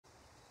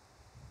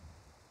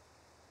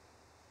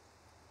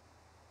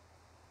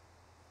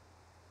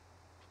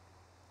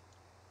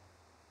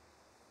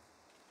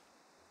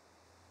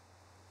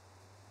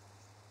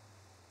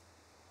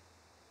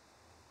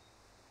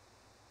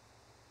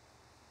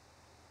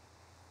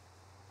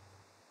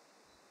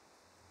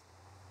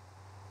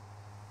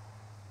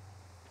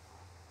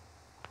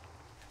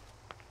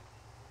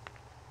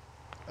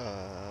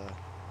Uh,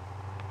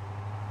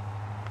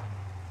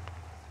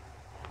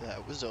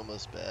 that was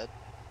almost bad.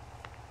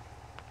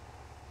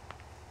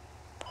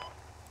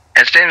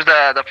 It seems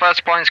the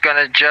first point's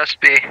gonna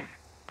just be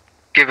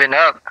giving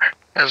up.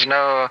 There's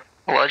no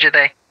logic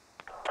there.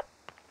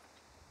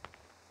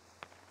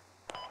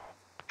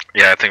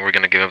 Yeah, I think we're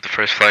gonna give up the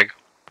first flag.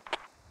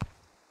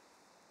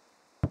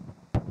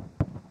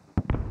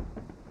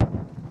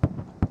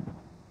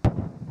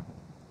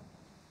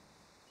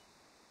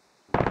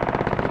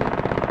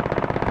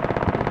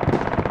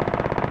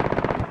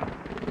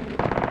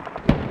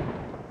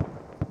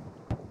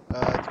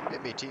 Can you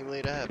get me a team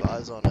lead? I have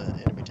eyes on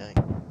an enemy tank.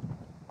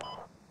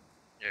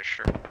 Yeah,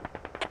 sure.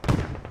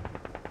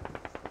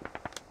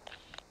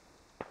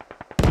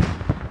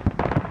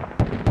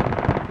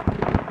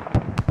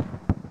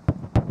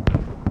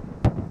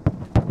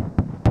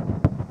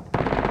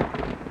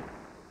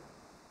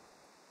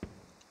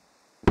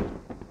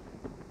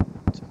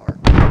 It's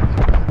marked.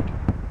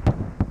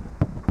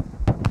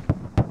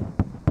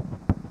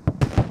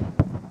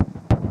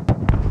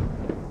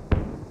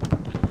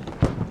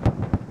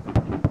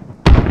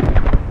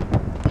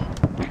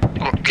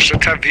 Oh,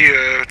 should have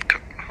the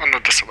on the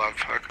disallowed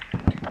flag.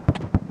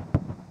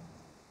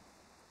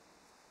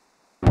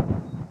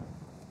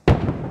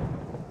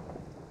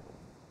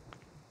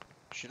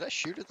 Should I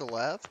shoot at the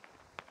lav?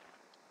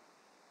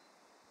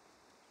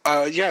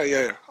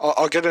 Yeah.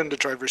 I'll get in the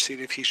driver's seat.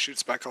 If he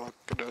shoots back, I'll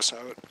get us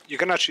out. You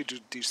can actually do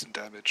decent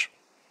damage.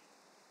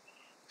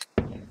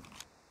 That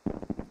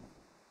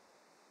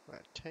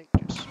tank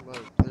just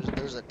smoked.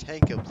 There's a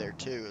tank up there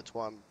too. That's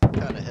why I'm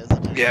kind of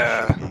hesitant.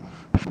 Yeah. Shooting.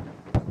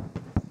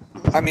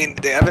 I mean,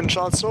 they haven't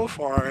shot so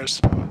far,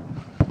 so...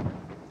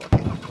 Fuck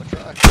it, we'll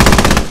try.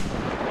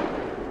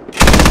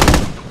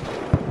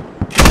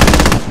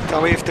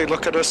 Tell me if they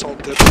look at us, I'll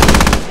dip.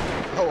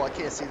 Oh, I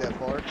can't see that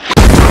far.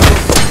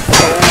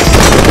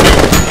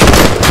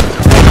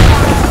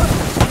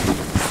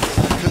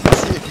 Couldn't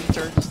see if he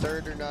turned his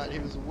turn or not. He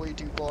was way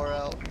too far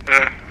out.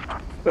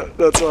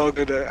 That's all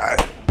good. I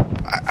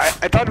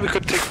thought we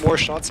could take more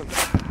shots on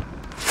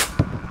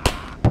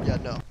that. Yeah,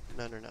 no.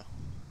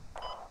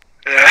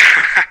 Yeah.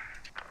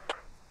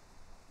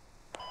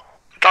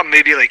 I thought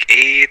maybe like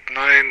 8,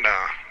 9,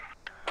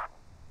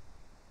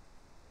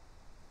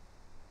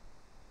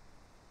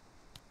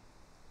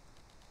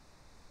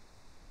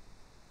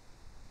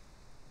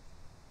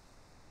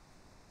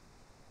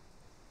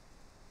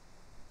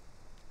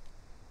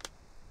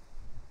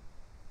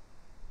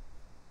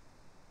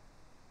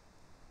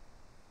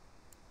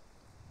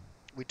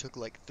 We took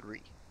like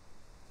 3.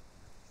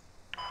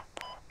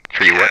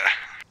 3 what?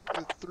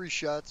 Took 3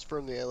 shots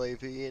from the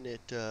LAV and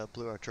it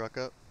blew our truck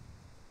up.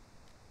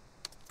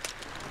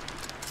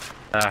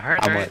 Hard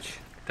How right. much?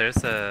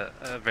 There's a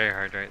very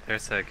hard right.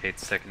 There's a gate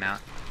sticking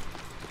out.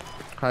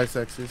 Hi,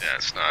 sexes. Yeah,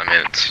 it's not. I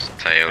mean, it's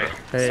Toyota.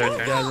 Hey, Sorry,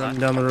 guys, sorry. I'm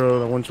down the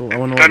road. I want to that let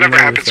you never know you're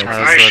happens when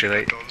sexy. I I was shoot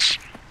already at those.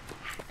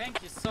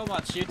 Thank you so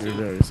much, you You're two.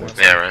 very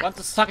sexy. Yeah, right. Want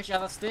to suck each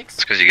other's dicks?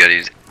 It's because you gotta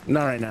use it.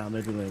 Not right now,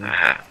 maybe later.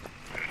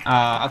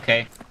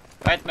 Okay.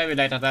 Right, maybe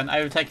later then.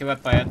 I will take your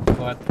word by it. Go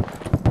ahead.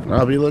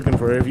 I'll be looking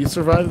for it. If you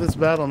survive this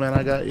battle, man,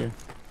 I got you.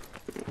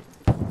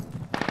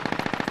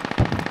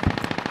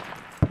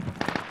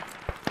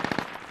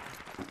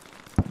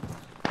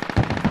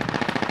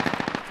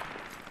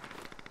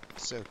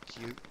 So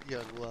cute,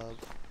 young love.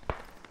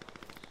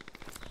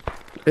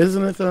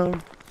 Isn't it though?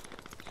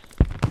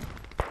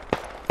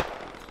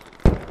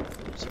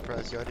 I'm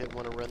surprised y'all didn't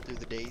want to run through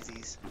the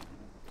daisies.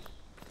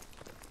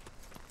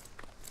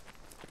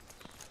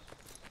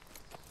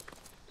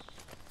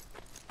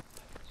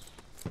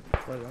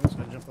 Wait, I'm just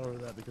gonna jump over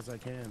that because I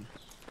can.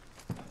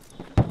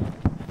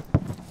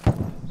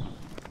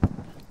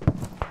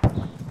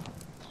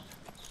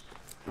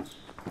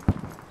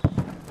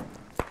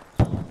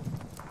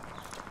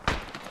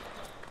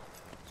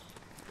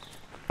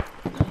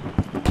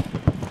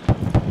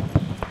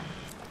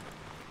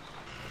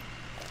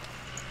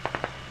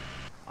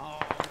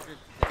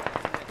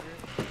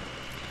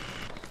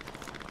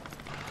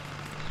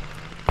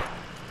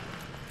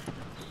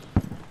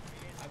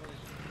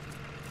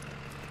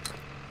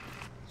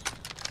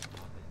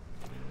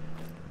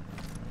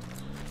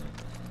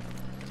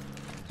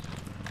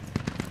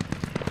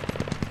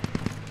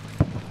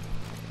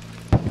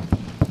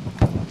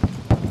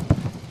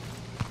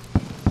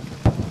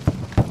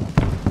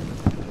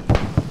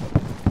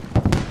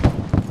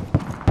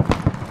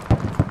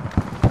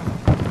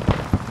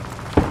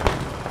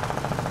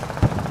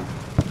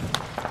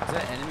 Is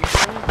that enemy?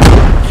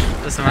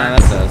 This Yeah, man.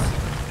 that does.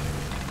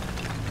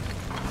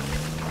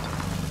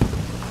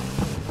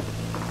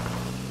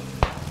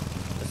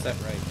 Is that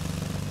right?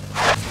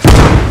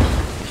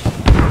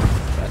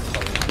 That's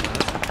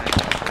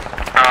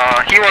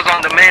He was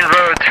on the main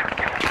road.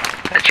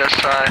 I just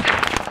saw it.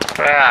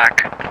 Fuck.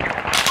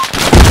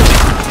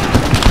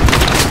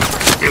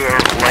 You were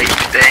late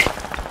today.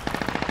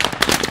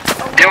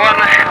 Do you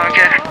wanna?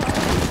 Okay.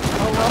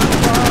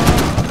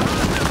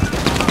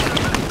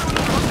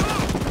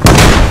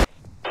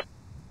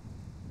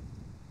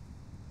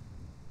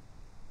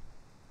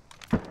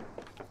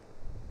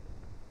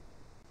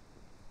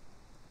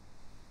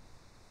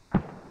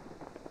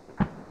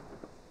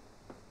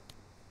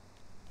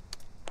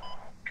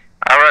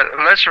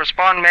 let's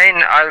respond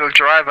main. I will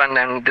drive and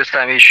then this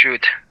time you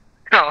shoot.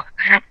 No,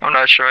 I'm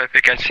not sure if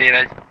you can see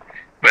that,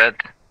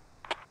 but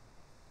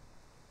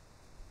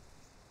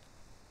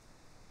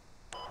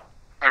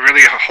I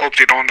really hope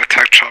they don't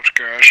attack Chopped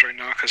Garage right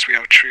now because we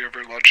have 3 of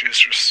our lodges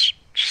just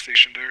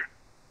stationed there.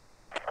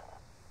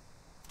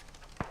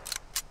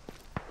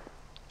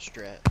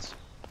 Strats.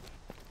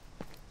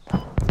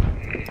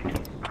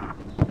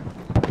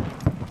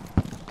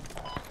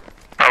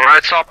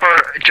 alright,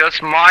 Sopper,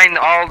 just mine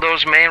all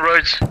those main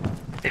roads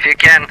if you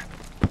can.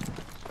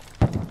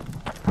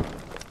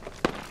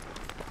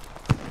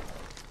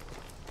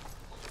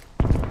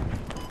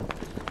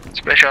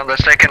 Especially on the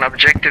second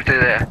objective to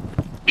the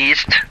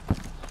east,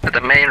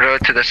 the main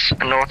road to the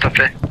north of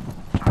it.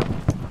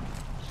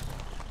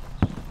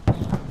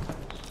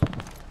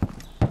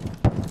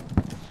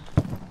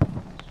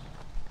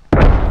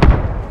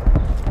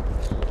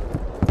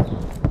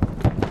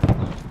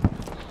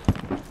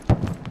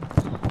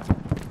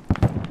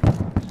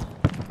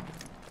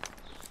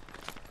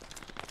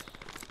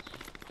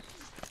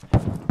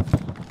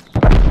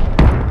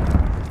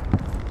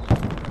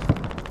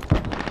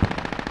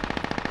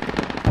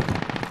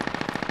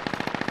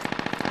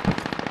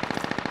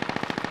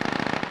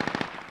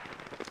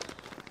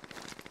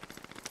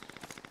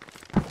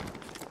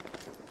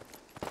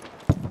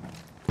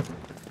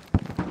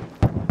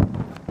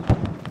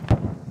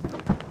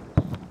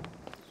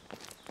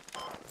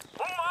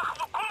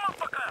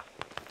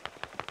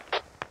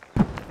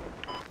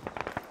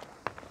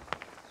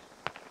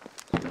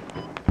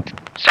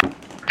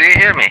 Do you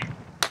hear me?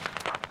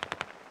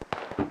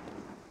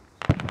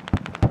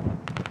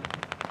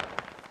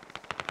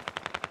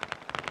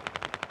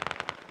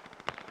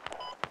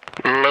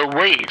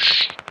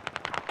 Luis.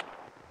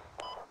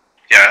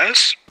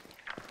 Yes?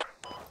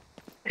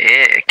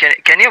 Yeah,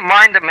 can you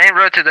mine the main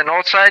road to the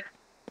north side?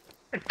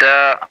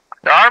 The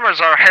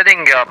armors are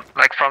heading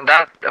like from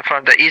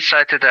the east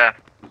side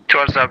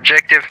towards the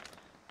objective.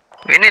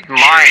 We need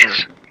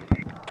mines.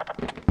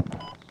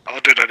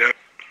 I'll do that, yeah.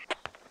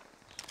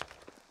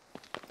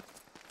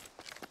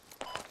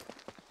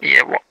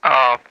 Yeah,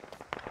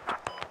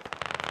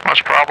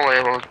 most probably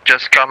it will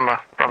just come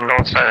from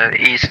north side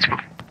and east.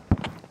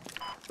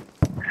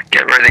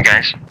 Get ready,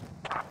 guys.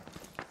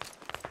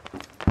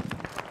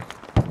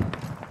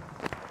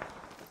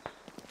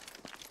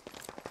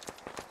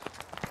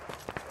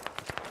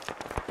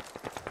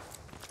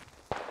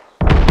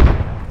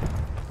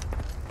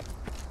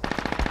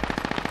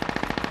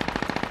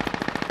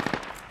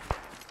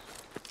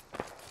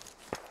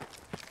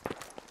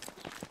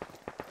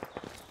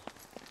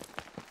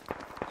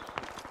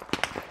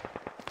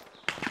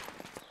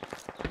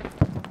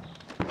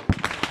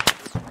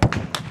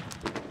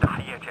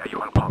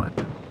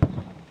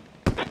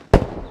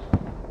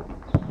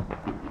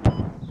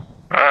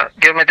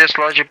 Give me this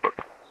lodge.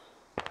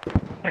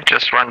 I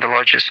just run the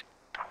lodges.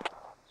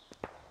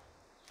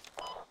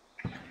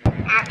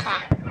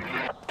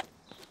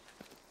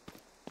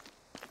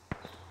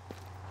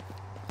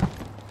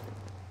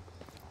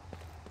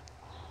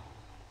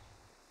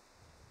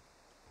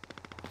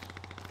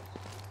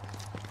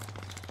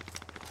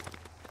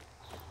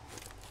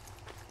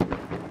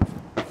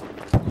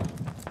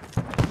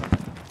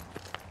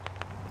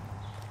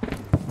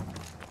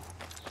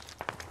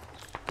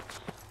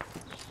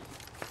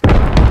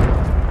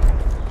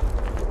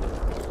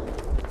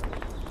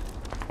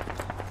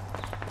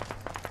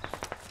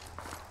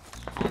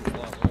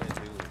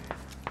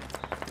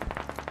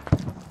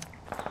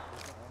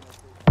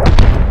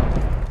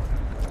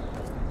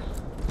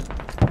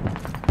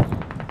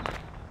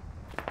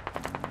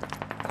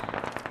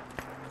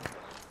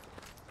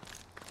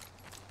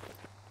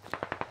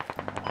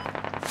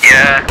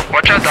 Yeah,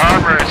 watch out, the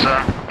armor is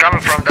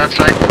coming from that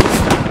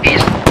side,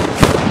 east.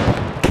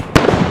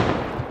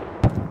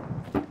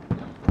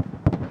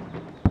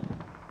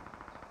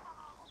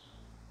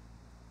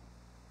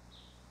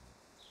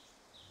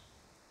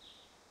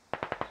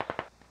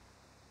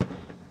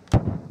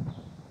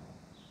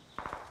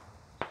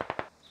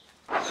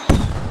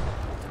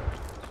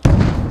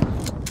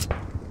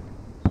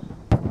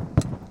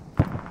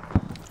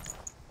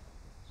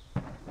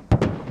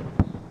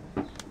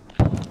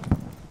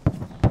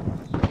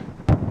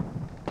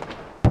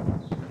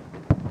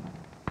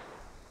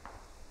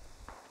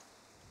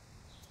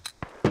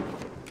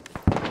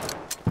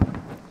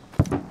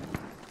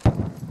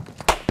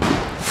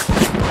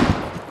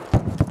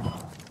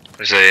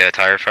 There's a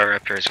tire fire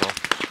up here as well.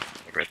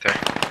 Right there.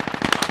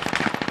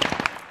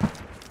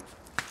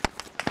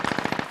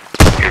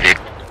 Your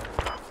vehicle.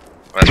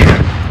 Oh, that's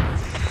right.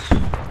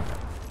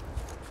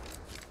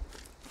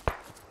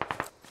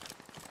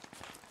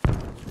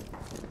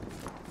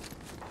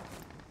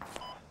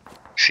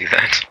 See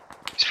that?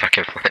 It's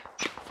fucking flipped.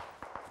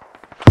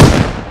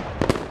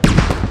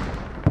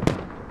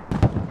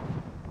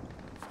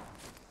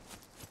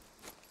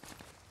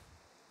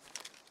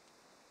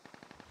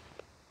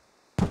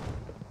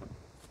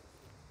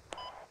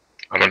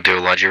 I'm gonna do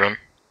a logi run.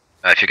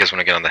 If you guys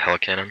wanna get on the hell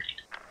cannon.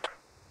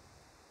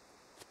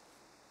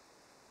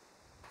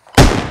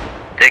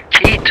 The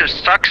key to to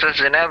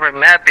success in every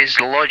map is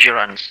logi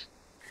runs.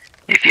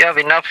 If you have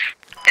enough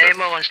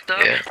ammo and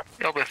stuff, Yeah.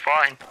 you'll be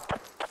fine.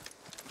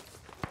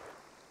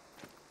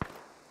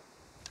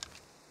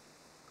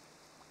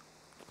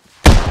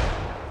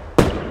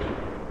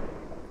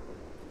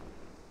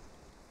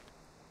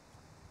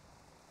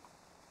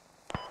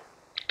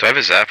 Do I have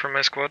a zap for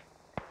my squad?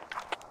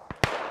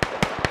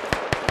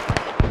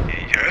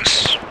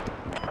 Yes.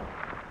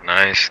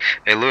 Nice.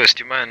 Hey Lewis,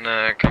 do you mind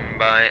coming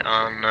by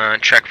on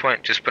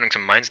checkpoint, just putting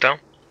some mines down?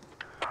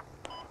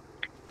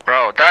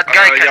 Bro, that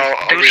guy can yeah,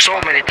 I'll do so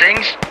respond. many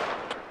things.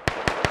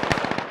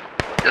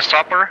 The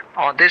stopper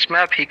on this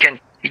map, he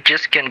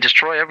just can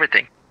destroy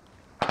everything.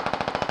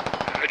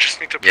 I just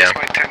need to place Yeah.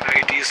 my 10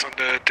 IEDs on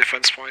the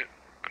defense point.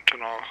 Until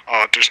now.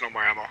 Oh, there's no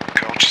more ammo.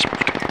 Okay, I'll just move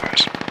to you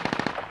guys.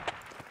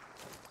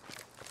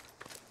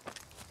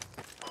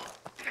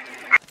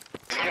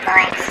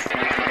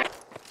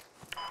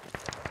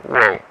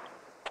 Whoa.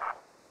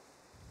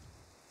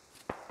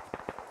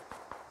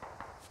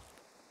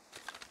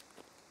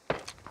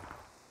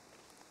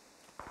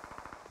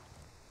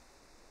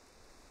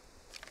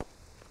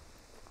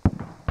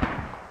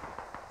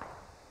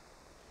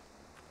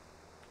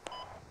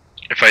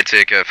 If I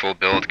take a full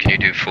build, can you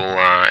do full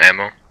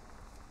ammo?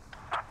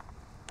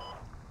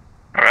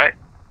 Alright?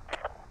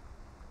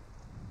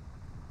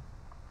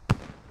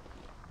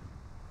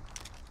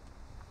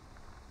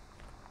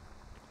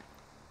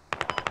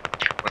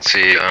 Let's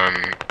see,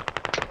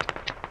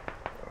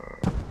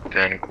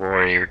 Van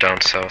Glory, you're down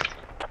south.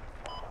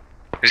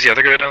 Who's the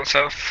other guy down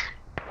south?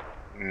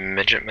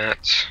 Midget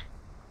Mats.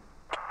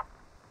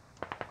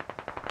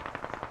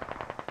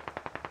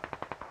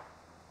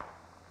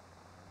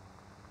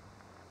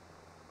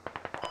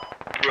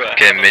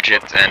 Okay,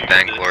 Midget and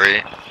Van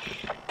Glory.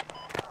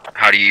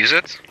 How do you use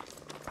it?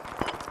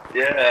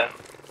 Yeah.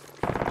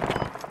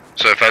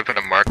 So if I put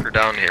a marker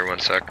down here, one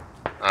sec.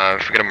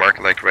 If we get a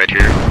marker like right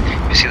here,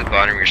 you see the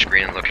bottom of your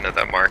screen looking at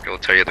that mark, it'll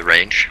tell you the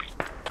range.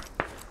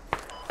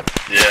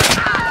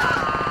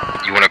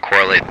 Yeah. You want to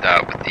correlate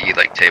that with the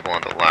like table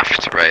on the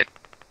left, right?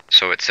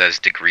 So it says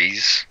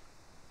degrees,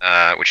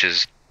 which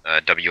is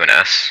W and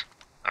S,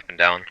 up and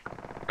down,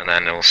 and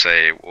then it'll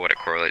say what it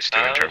correlates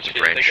to in terms of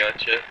range. I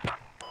gotcha.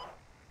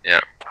 Yeah.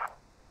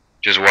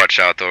 Just watch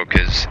out though,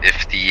 because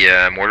if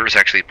the mortar is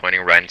actually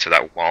pointing right into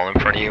that wall in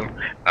front of you,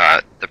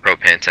 the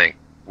propane tank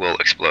will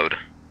explode,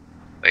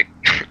 like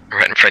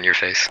right in front of your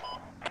face.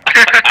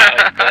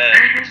 I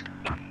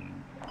bet.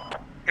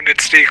 And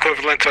it's the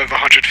equivalent of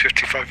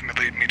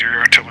 155mm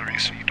artillery,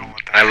 so you don't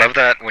want that. I love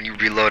that when you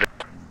reload it,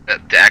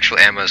 the actual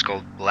ammo is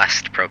called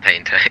Blessed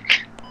Propane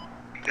Tank.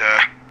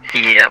 Yeah.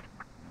 Yep.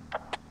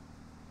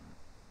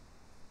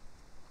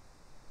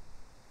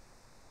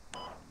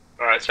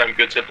 Alright, so I'm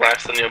good to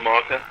blast on your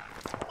marker.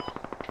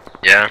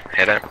 Yeah,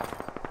 hit it.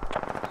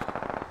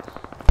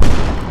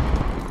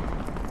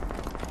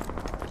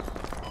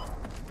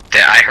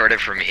 Yeah, I heard it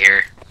from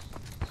here.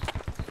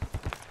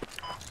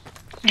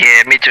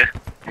 Yeah, me too.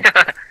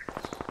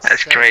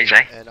 That's crazy.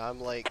 And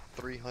I'm like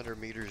 300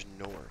 meters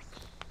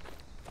north.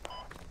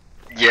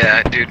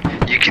 Yeah, dude,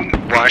 you can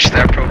watch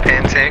that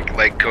propane tank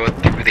like go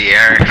through the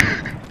air.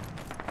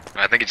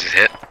 I think it just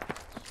hit.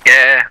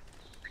 Yeah.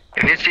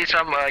 If you see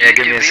some Yeah,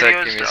 give me YouTube a sec,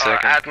 videos, give me a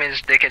second.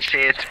 admins, they can see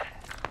it.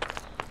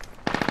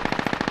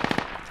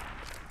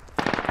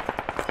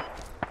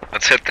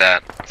 Let's hit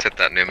that. Let's hit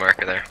that new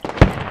marker there.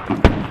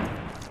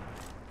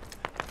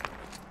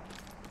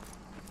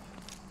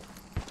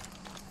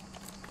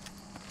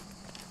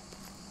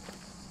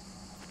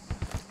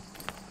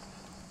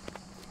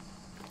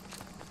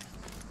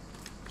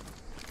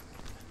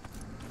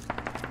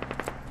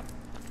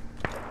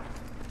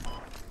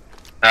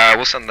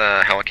 We'll send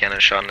the helicannon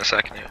shot in a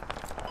second here.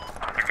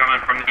 They're coming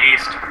from the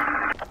east.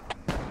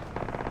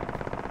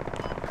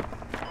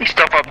 East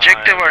of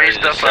objective or Alright,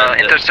 east ready to of send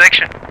it.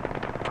 intersection?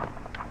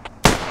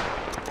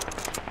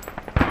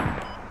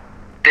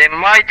 They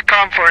might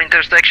come for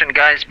intersection,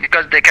 guys,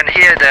 because they can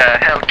hear the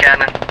hell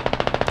cannon.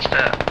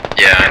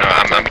 Yeah, I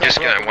know. I'm just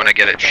gonna want to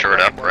get it shored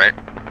up, right?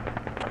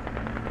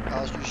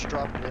 I was just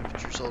dropped an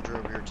infantry soldier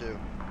over here too.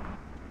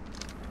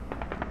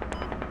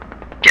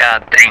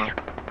 God dang.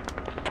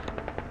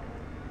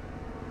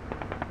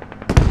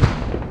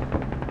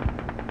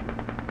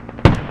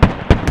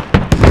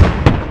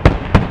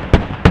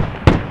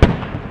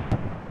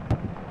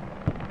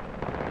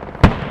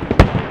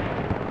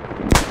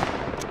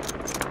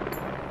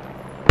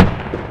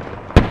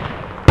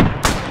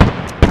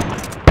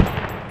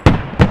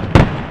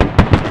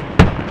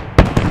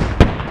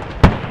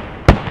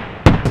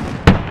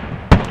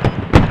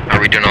 How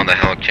are we doing on the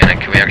helicannon?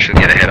 Can we actually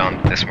get a hit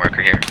on this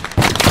marker here?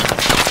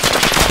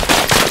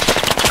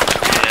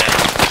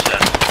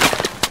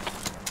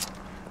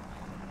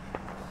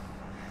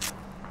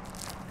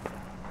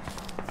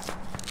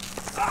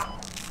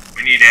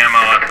 We need ammo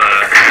at the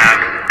half.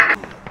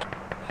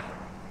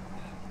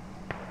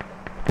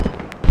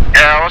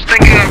 Yeah, I was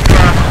thinking of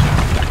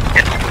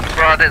getting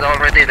brought it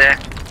already there.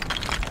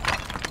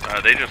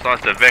 They just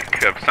lost a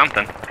Vic of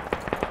something.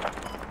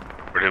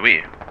 Or did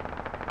we?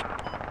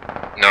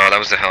 No, that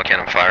was the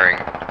helicannon firing.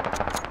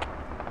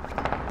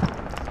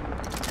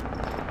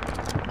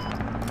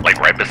 Like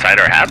right beside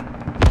our hab?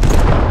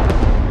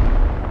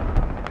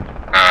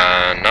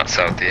 Not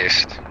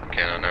southeast.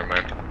 Okay, no, never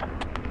mind.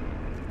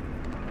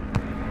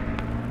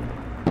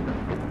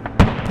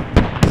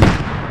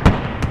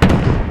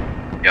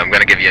 Yeah, I'm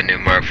gonna give you a new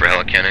mark for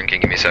heli cannon. Can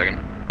you give me a second?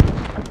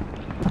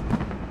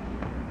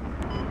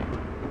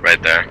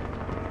 Right there.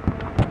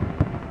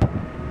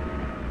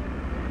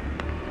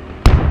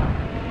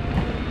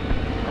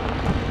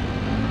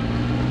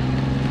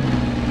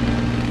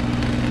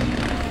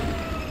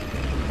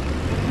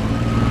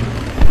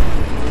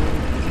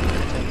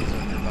 Tank is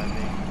over by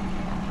me.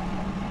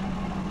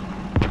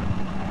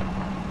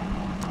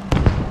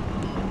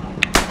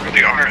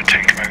 Really are a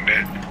tank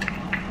magnet.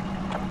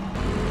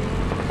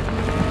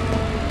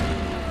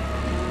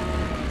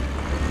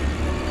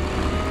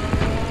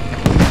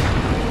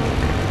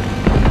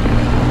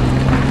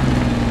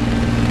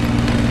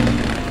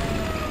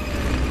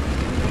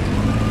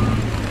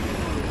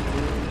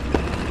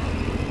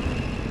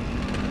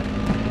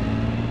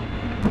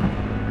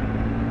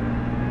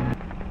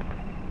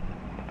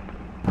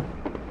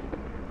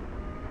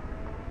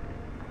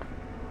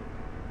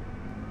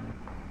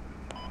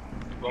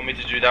 Want me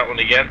to do that one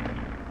again?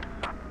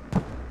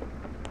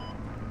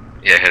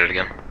 Yeah, hit it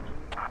again.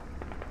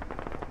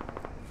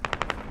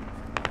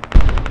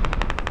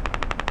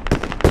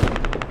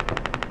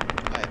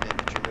 I have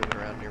infantry moving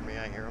around near me.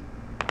 I hear them.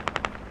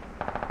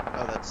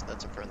 Oh, that's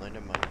a friendly.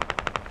 Never mind.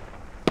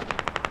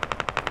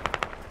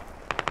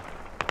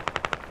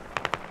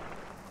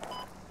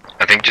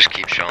 I think just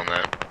keep shelling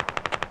that.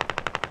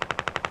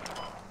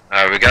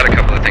 We got a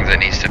couple of things that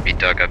needs to be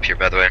dug up here,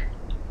 by the way.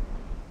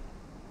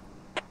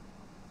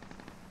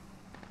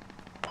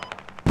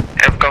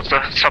 I've got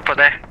the supper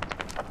there.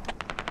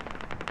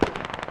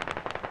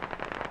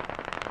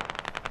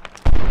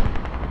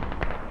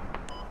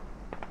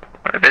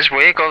 These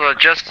vehicles are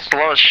just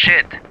slow as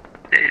shit.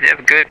 They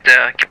have good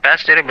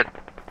capacity, but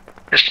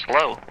they're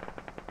slow.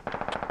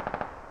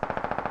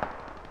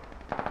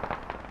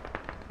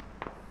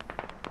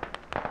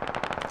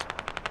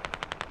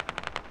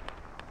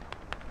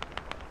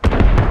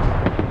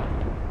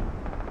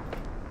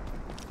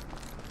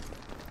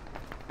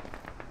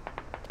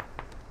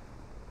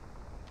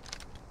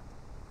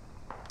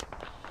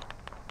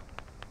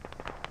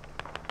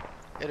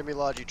 Enemy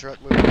Logi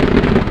truck moving.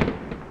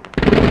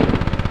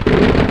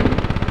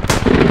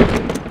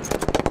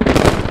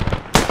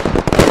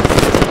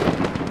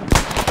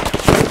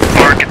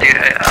 Mark it, dude.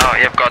 Oh,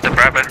 you've got the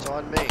Bravo. It's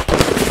on me.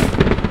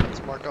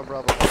 It's marked on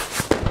Bravo.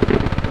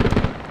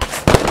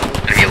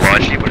 Enemy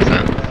Logi, what is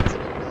that? That's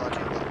an enemy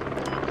Logi.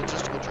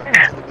 Logistical truck.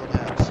 It's in the build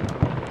halves.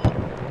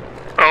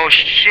 Oh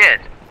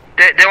shit.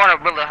 They want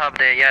to build a hub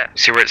there, yeah.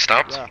 See where it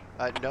stopped? Yeah,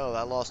 I know.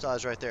 I lost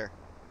eyes right there.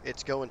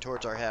 It's going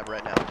towards our hab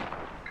right now.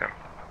 Okay.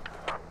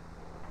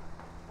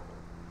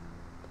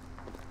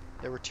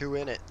 There were two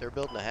in it. They're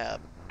building a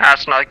hab.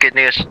 That's not good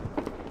news.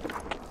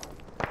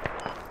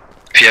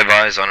 If you have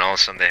eyes on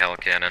Olsen, the heli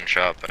cannon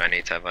shot, but I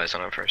need to have eyes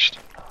on it first.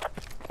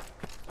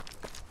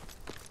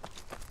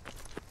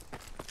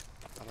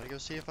 I'm gonna go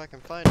see if I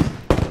can find it.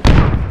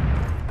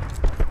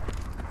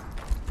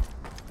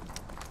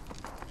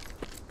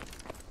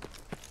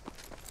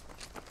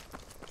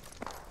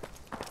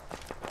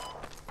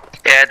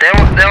 Yeah, they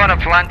want to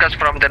flank us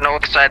from the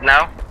north side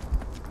now.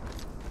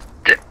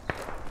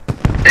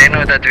 They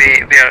know that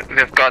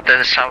we've got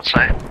the south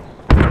side.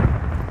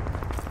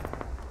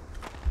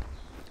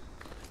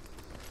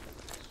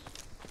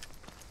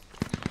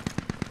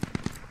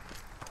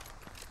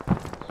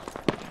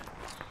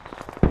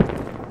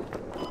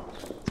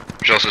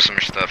 There's also some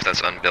stuff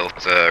that's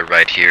unbuilt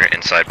right here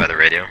inside by the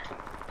radio.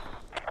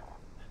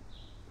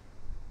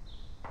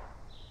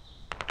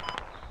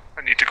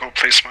 I need to go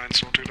place mine,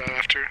 so we'll do that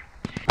after.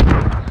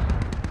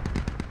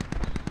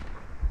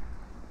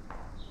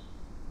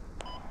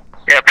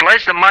 Yeah,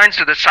 place the mines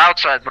to the south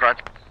side, bro.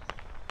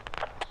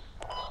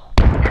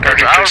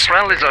 Because our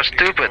friendlies are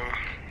stupid.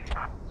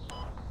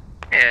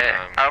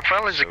 Yeah, our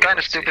friendlies are kind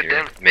of let's see stupid.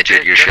 here. They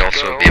Midget, you just should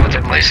also go be able over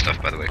to the place mines.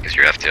 stuff, by the way, because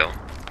you're FTL.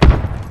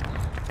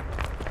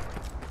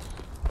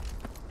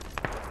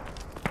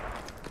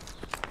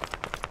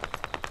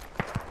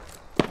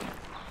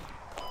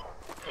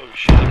 Oh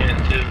shit, again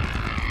too.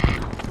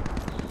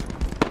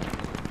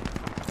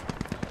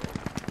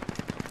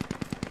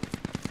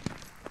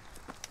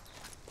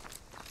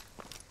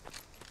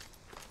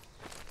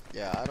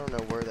 Yeah, I don't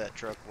know where that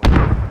truck went.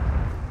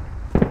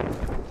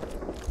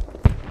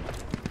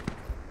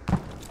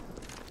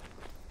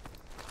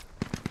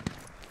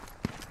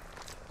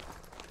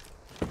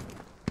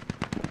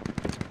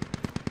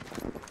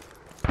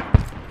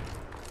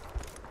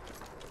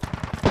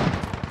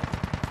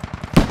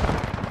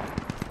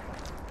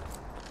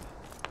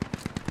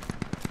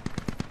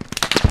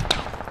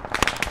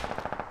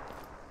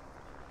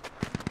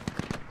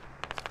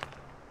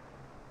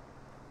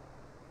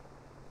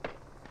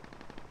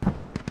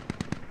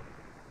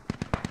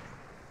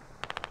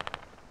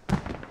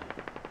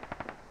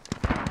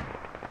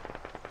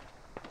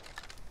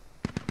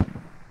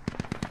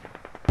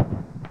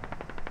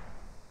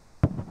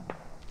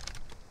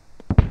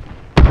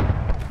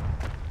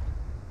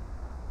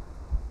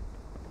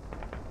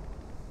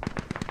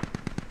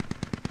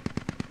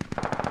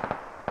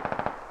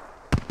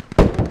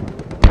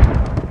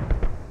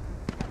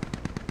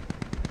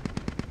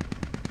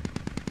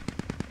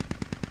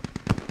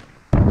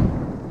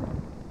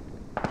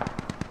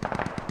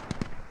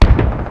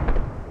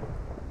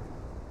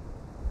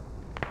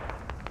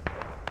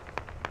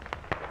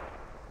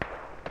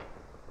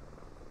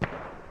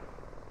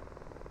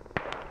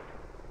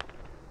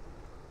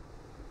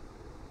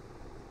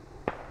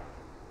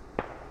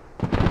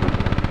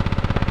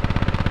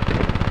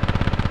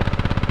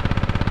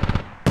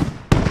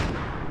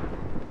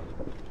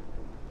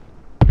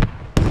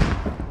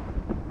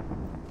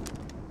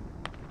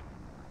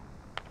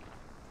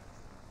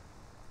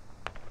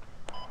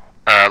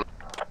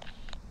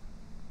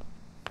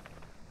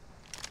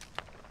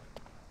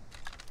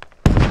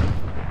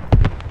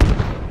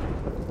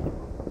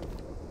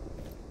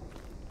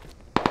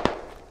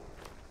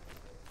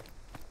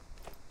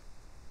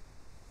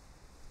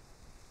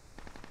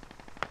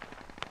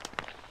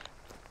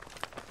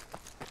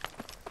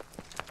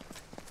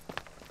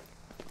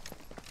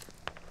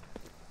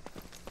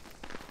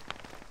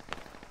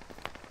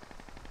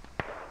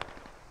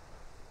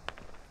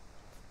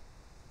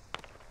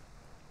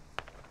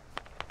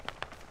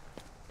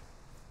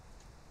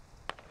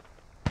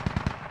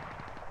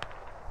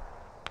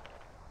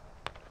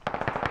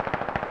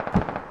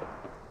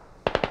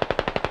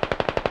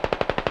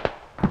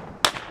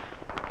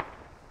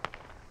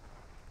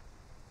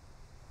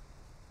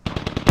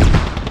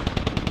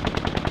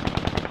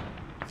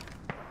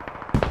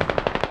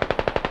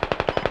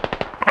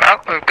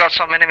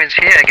 some enemies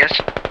here, I guess.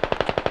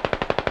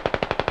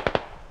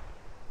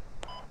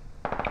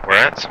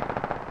 Where at?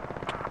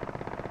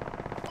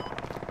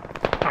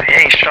 I'm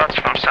hearing shots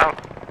from south.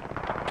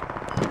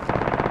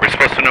 We're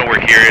supposed to know where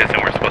here is,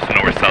 and we're supposed to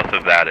know where south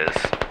of that is.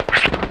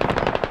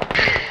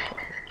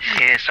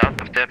 Yeah,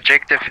 south of the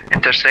objective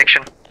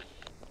intersection.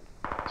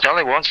 There's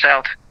only one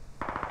south.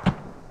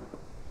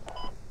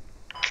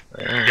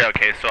 Yeah,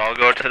 okay, so I'll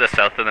go to the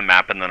south of the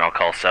map, and then I'll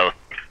call south.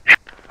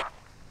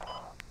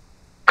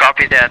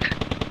 Copy that.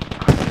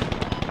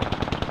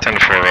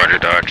 10-4, Roger,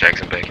 dog,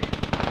 Jackson Bacon.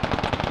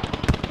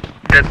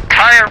 The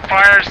tire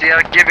fires, they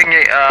are giving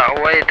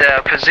away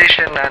the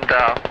position, and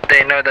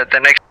they know that the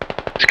next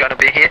is gonna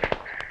be here.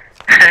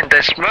 And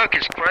the smoke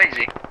is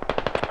crazy.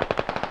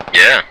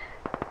 Yeah.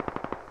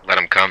 Let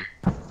him come.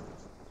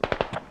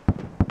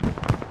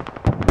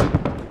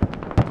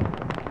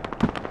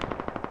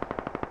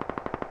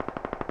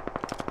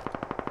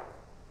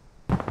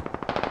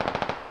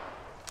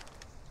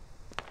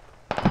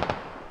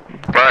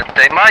 But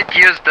they might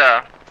use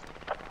the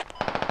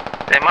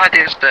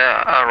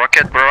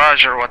rocket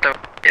barrage or whatever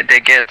they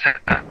get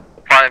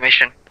fire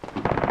mission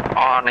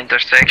on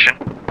intersection.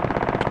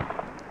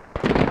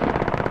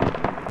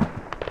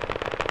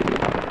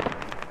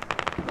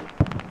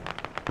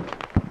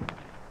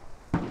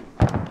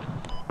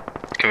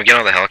 Can we get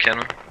on the hell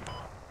cannon?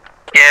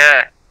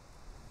 Yeah.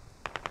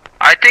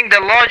 I think the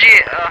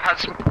Logi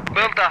has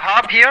built a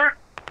hub here.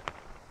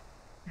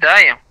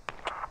 Damn.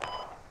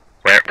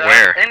 Where? The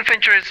Where?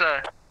 infantry is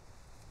to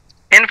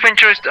the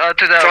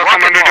Tell rocket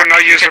Commander, do mark.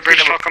 not You use can the bridge.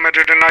 see Tell them.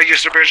 Commander, do not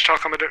use the bridge. Tell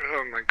Commander.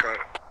 Oh my god.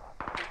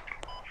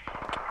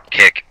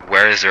 Kick.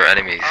 Where is there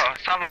enemies? Oh,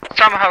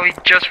 somehow he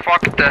just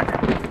fucked the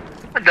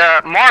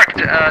marked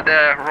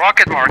the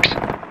rocket marks.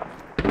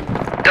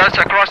 That's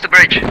across the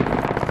bridge.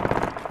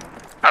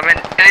 I mean,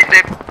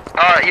 they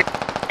you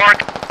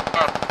mark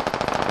up.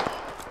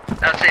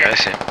 That's it. Yeah, I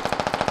see.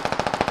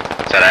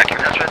 Is that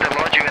accurate? That's where the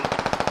Logi went.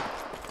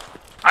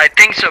 I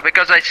think so,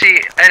 because I see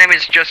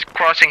enemies just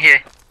crossing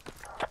here.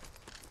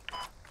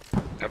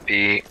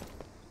 Copy.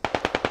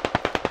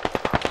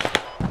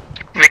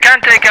 We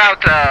can take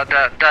out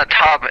that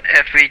hub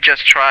if we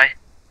just try.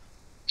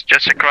 It's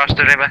just across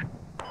the river.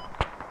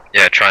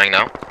 Yeah, trying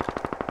now.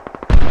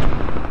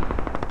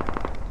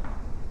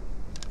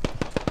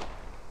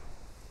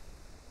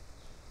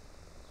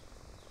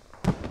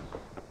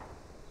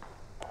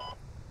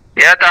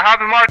 Yeah, the hub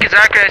mark is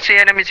accurate. I see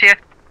enemies here.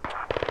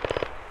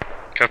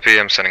 Copy,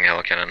 I'm sending a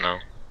hell cannon now.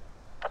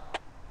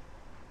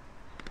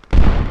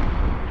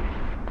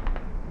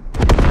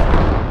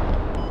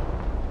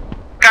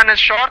 Cannon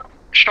short,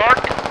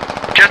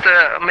 just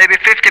maybe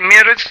 50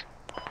 meters.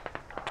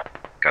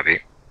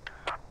 Copy.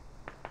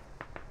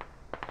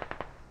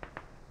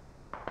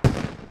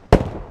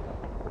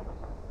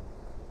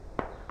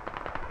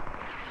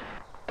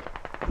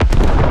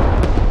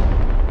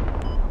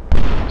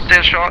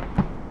 Still short.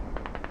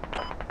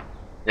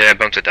 Yeah, I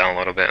bumped it down a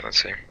little bit,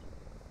 let's see.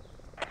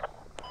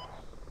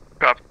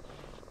 Copy.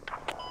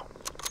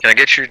 Can I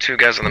get you two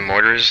guys on the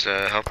mortars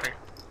to help me?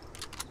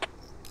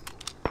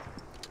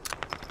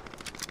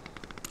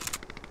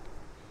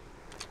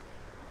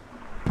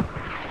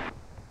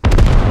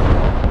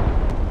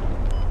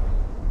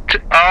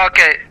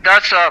 Okay,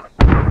 that's too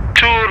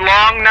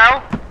long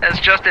now. It's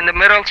just in the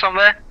middle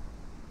somewhere.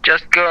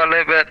 Just go a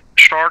little bit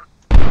short.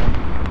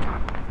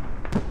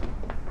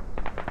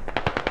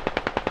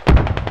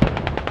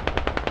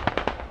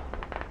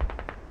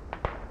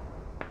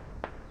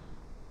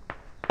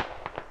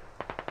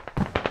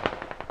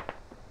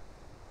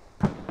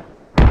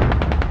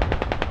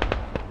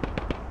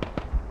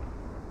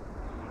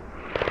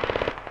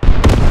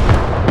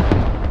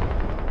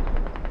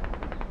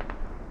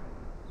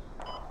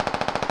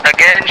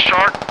 Again,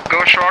 short.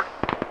 Go short.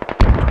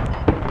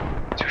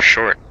 Too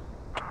short.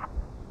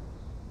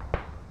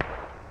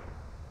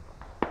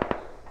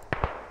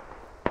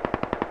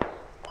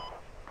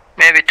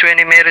 Maybe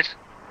 20 meters.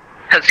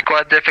 That's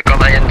quite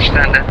difficult, I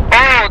understand that.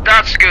 Oh,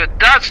 that's good.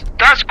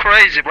 That's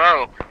crazy,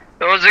 bro.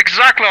 It was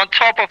exactly on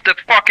top of the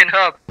fucking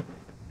hub.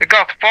 It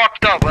got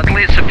fucked up. At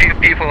least a few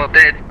people are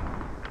dead.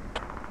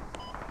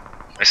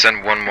 I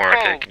send one more,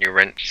 okay? Oh. Can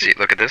you see,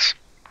 look at this?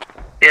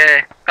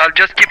 Yeah, I'll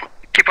just keep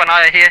an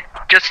eye here.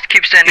 Just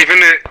keep sending.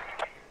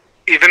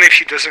 Even if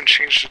he doesn't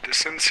change the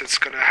distance, it's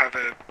gonna have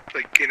a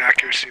like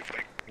inaccuracy of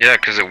like. Yeah,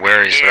 because it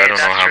varies, but Yeah, I don't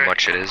know that's how true.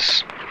 much it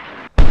is.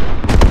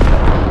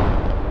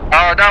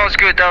 Oh, that was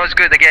good. That was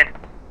good again.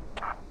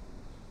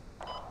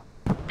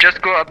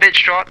 Just go a bit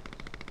short.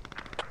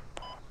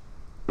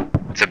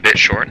 It's a bit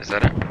short, is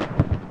that it?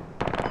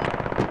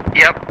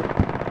 Yep.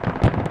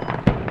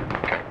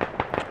 Okay.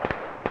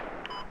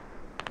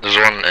 There's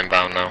one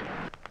inbound now.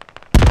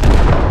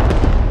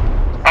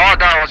 Oh,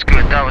 that was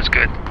good. That was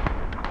good.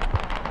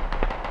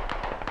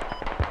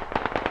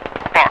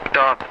 Fucked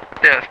up.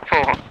 They're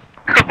full.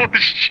 Oh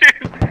shit.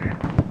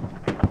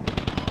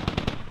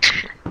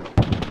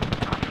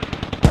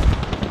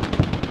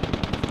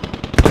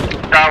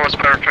 That was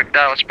perfect.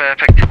 That was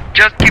perfect.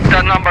 Just keep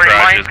that number in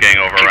Garage mind. is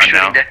getting Keep overrun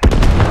shooting now. there.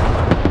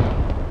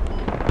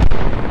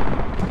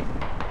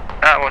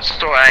 That was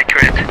so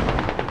accurate.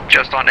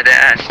 Just on the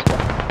ass.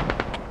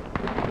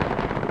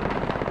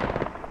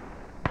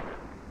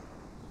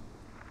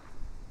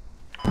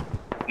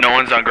 No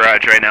one's on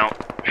garage right now.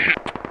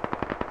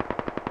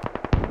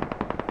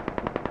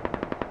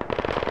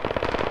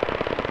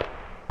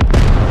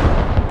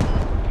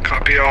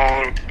 Copy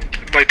all.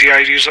 My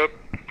DID's up.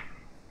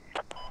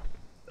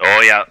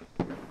 Oh yeah.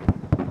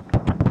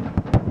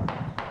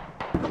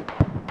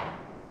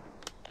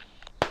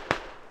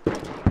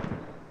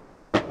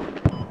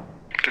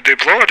 Did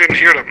they blow? I didn't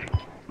hear them.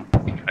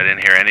 I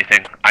didn't hear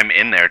anything. I'm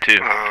in there too.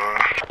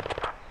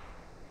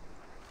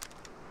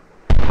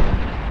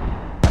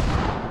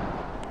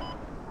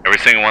 Every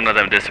single one of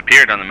them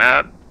disappeared on the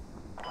map.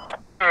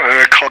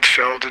 Called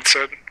failed, it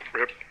said.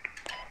 Rip.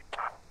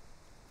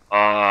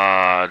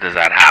 Does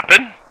that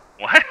happen?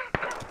 What?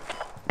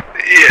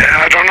 Yeah,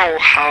 I don't know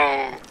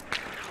how.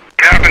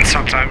 It happens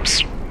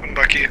sometimes.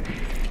 Unlucky.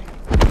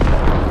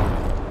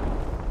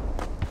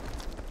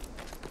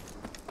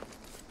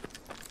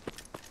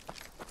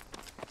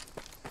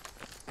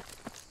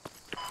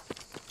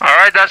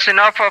 Alright, that's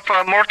enough of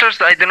mortars.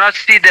 I do not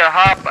see the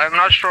hub. I'm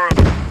not sure.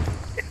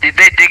 Did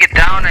they dig it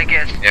down, I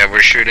guess? Yeah,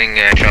 we're shooting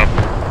chop.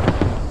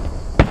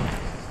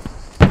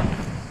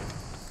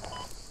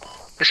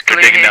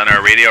 They're digging down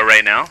our radio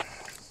right now.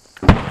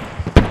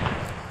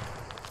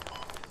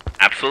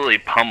 Absolutely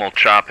pummel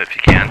chop if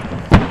you can.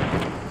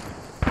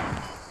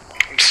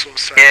 I'm so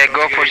sad. Yeah,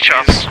 go for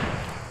chop.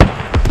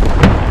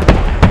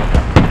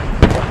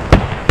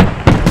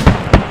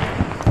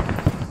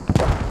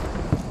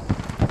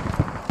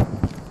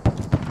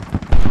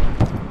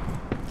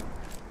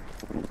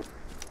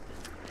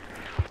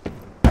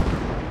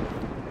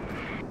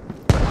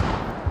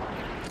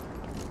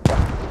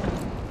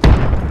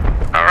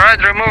 Alright,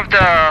 remove the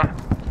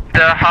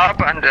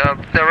hub and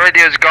the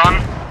radio is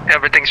gone.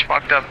 Everything's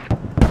fucked up.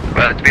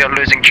 But we are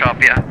losing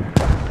chop, yeah.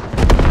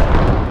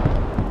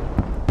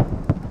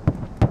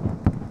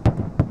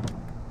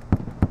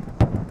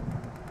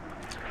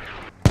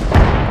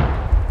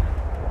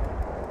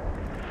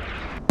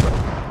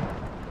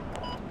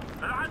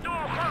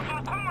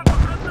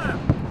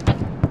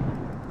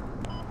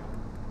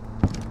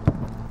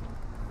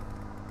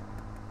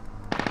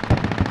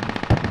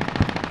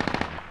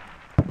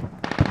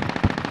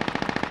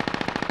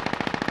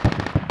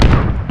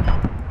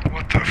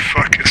 What the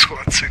fuck is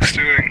Squad 6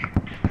 doing?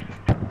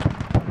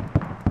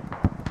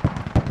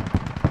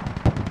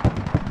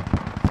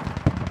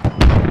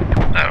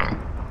 I don't know.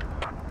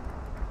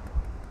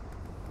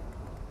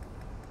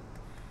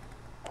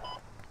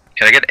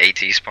 Can I get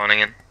AT spawning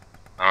in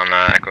on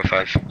Echo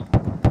 5?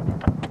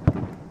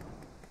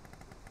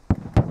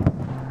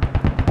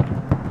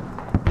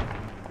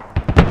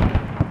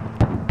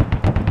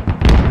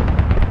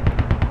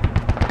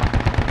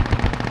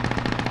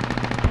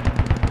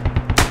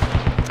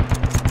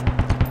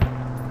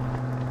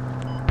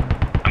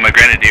 I'm a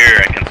grenadier,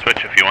 I can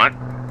switch if you want.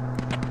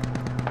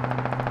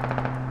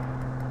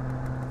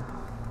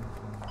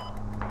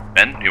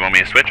 Ben, you want me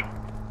to switch?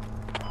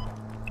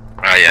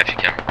 Yeah, if you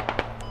can.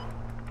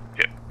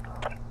 Okay.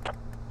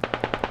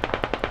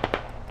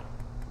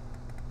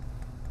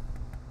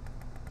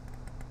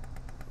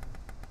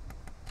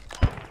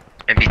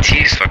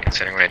 MBT is fucking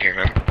sitting right here,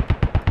 man.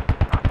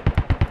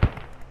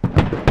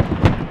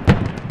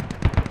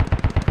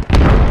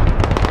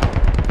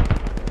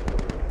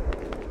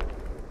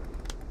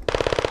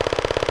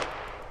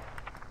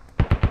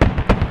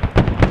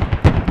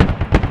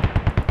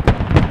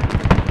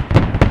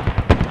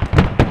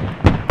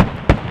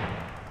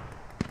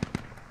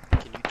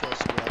 Can you tell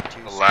Squad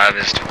 2 Lab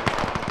is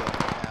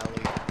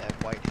alley, that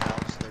white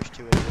house, there's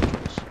 2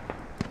 individuals.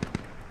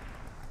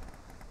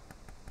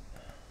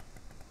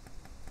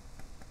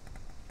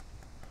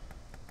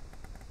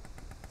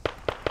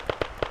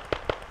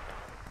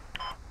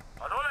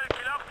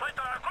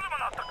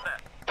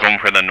 Going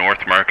for the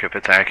north mark if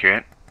it's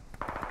accurate.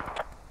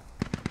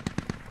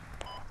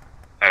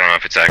 I don't know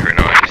if it's accurate.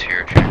 No, I just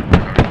hear it.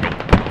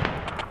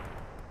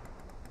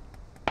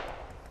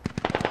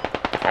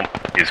 Oh,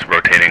 he's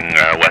rotating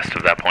west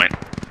of that point.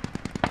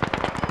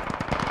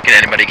 Can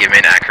anybody give me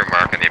an accurate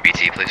mark on the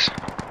BT, please?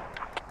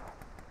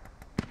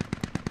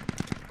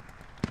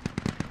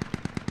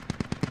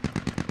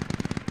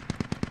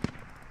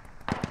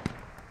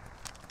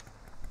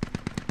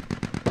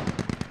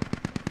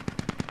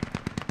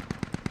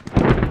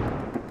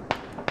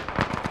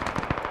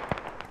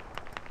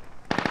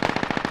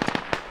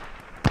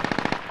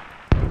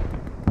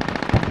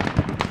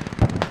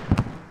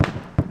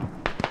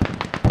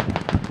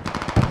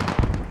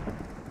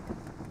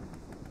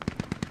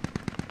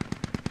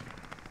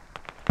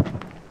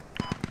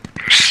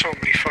 There's so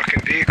many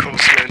fucking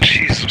vehicles, man.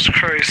 Jesus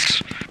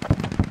Christ.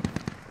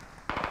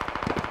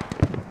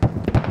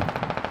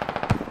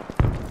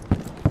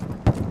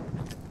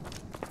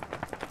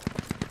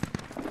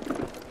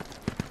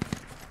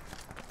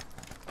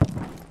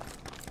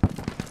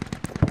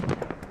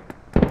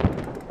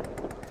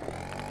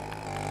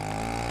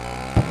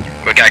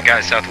 We got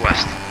guys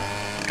southwest.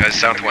 Guys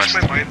southwest.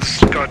 My mind's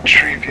got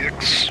tree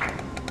vehicles.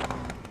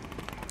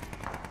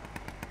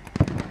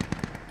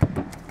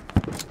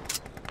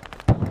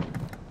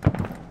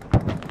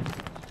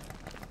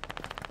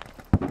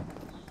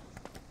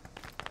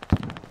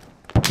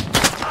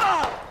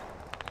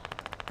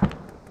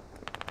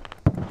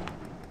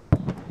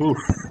 Oof.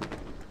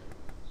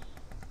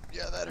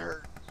 Yeah, that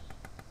hurt.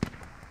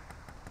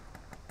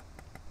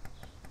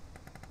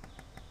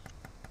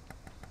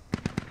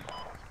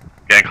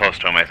 Getting close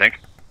to him, I think.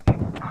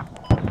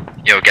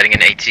 Yo, getting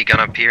an AT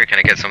gun up here. Can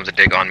I get someone to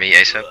dig on me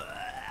ASAP?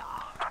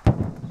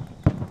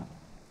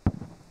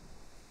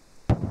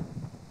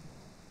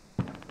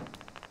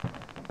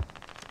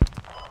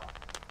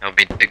 I'll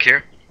be dig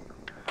here.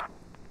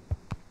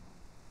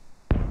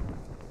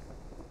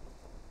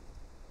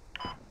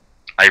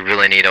 I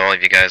really need all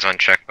of you guys on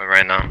checkpoint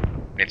right now.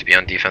 We need to be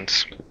on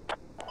defense.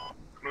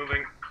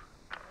 Moving.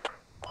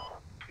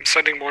 I'm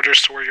sending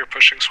mortars to where you're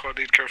pushing, squad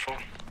lead, careful.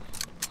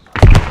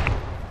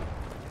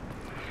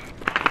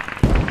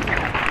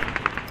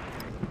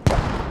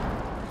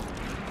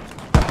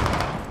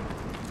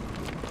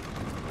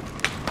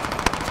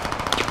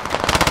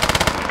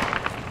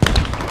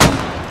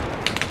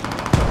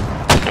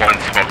 One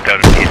smoked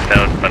out and pieced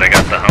out, but I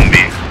got the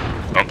Humvee.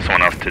 Oh,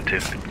 someone else did too.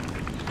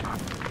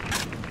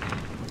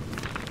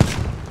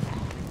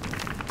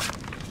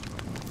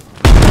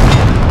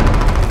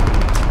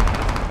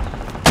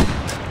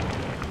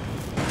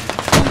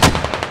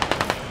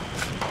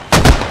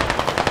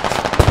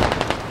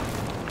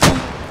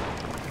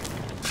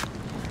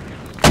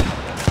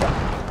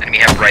 Enemy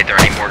have right there.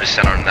 Any more to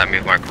send on that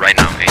move mark right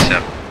now,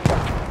 ASAP.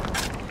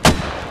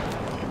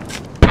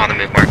 On the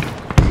move mark.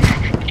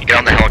 Get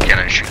on the hell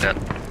cannon and shoot that.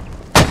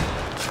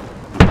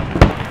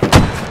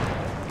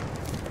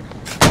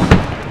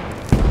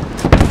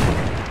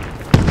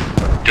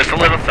 Just a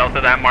little south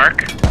of that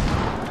mark.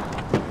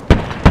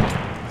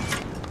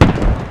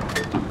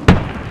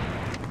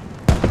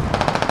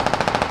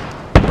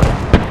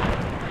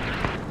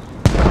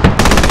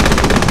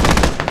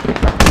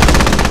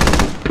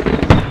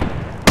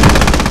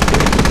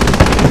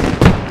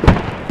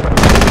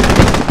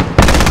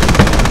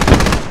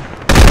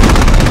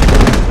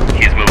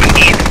 He's moving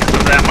east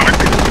of that mark.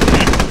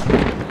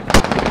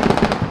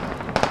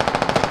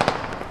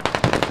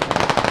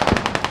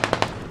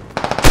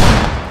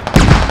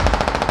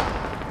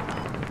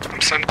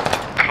 I'm sending a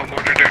hell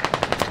mortar there.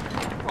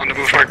 On the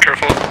move mark,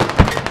 careful.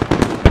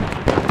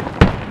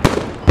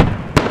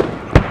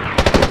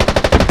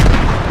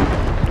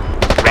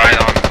 Right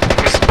on.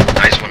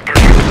 Nice one.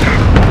 Perfect.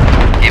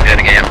 Keep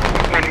hitting it.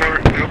 One more,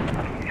 yep.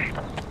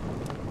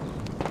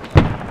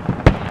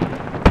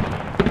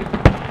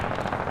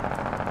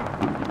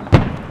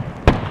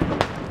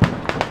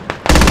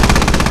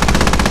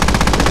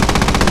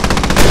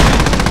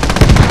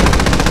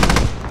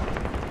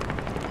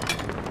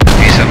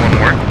 You said one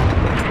more?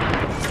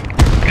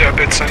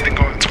 Yeah, it's sending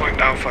going, it's going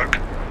down, fuck.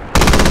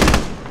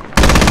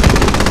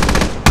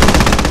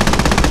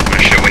 Oh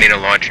shit, we need a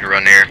launch and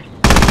run here.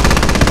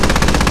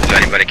 So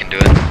anybody can do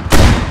it.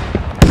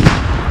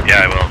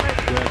 Yeah, I will.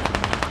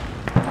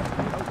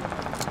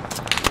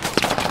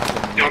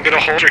 You want me to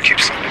hold or keep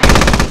sending?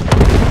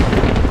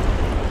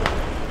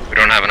 We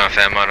don't have enough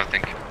ammo, I don't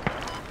think.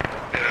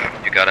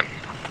 Yeah. You got it.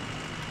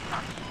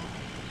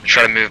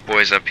 Try to move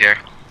boys up here.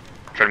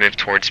 Try to move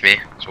towards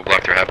me, so we'll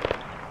block their head.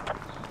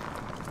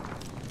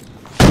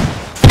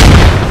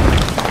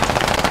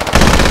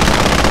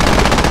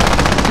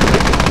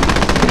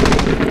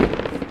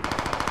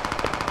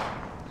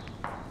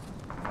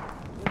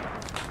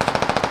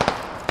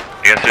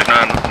 I guess there's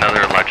not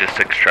another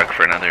logistics truck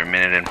for another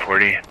minute and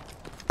 40.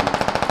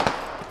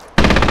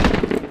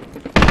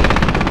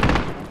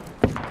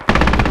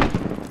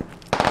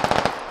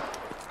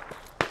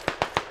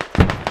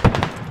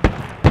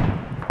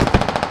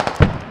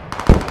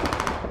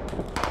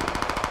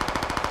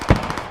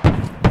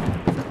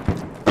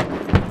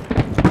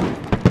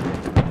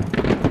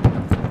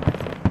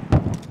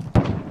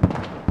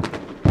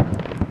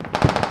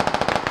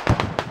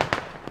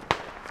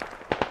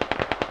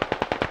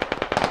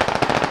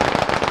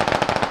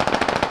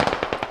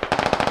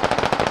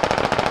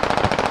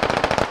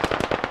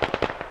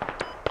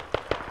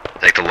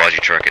 Take the Logi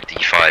truck at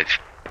D5.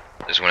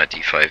 There's one at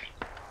D5.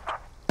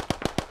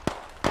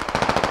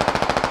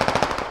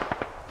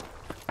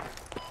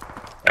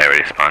 I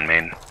already spawned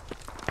main.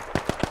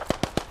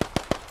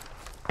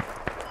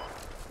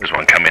 There's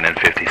one coming in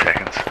 50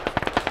 seconds.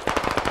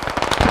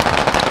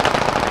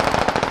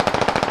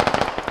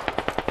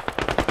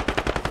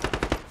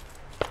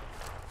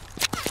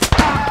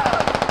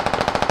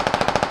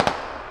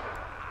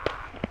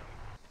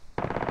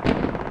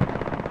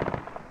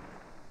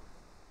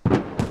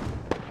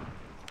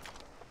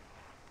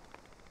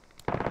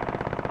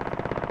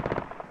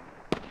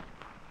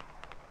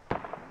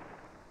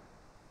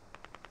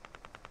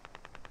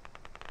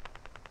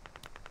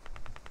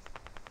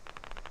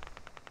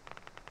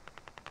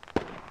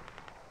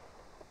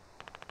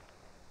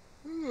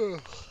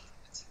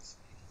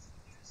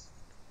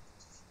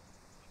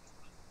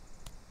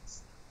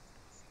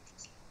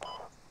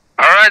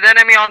 Alright,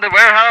 enemy on the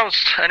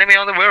warehouse. Enemy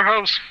on the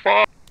warehouse.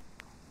 Fuck.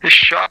 He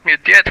shot me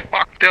dead.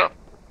 Fucked up.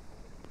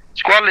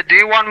 Squad lead, do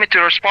you want me to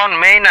respond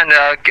main and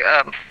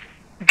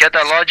get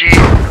a Logi?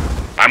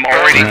 I'm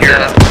already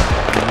here.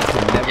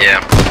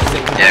 Yeah.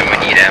 Yeah, we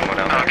need ammo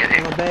now.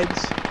 Okay.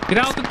 Get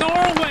out the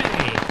doorway!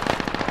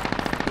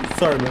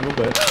 Sorry, man.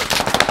 Go ahead.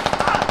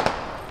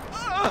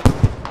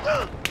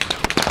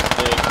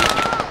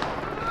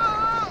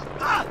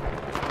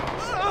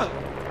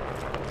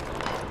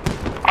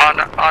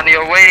 On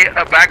your way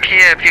back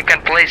here, if you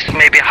can place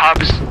maybe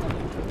hubs.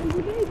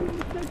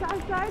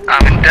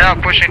 I mean, they are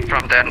pushing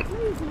from the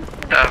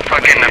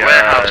fucking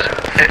warehouse.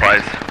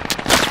 Supplies.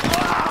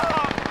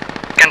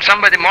 Can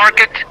somebody mark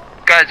it?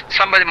 Guys,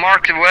 somebody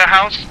mark the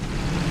warehouse.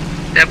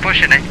 They're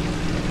pushing it.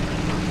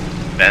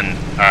 Ben,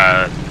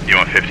 you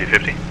want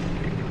 50-50?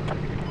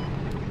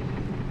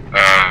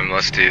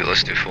 Let's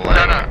do full No,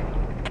 ammo. no.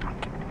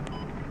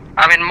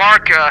 I mean,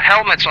 mark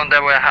helmets on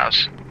the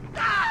warehouse.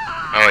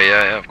 Oh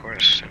yeah, of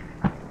course.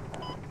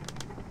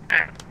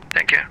 Yeah,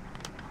 thank you.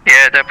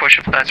 Yeah, they're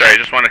pushing for that. Sorry, I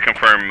just want to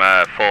confirm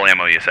full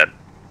ammo. You said.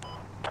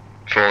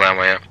 Full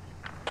ammo, yeah.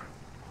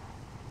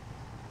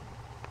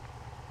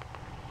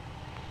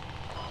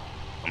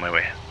 On my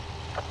way.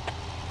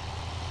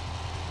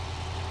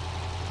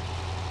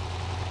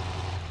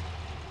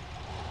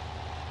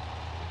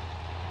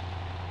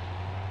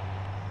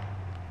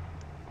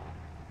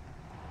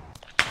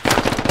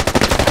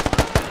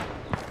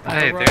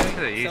 Hey, they're to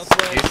the east,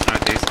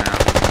 northeast now.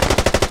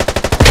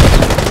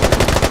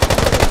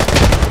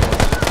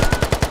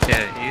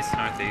 Yeah, east,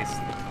 northeast.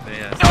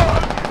 Yeah.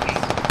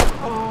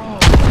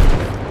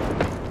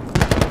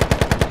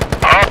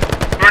 Oh,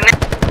 grenade!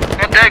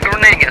 Oh, there,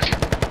 grenades!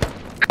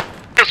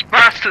 Those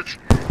bastards!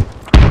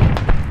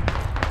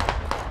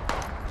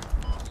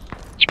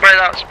 Spread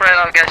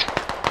out, guys.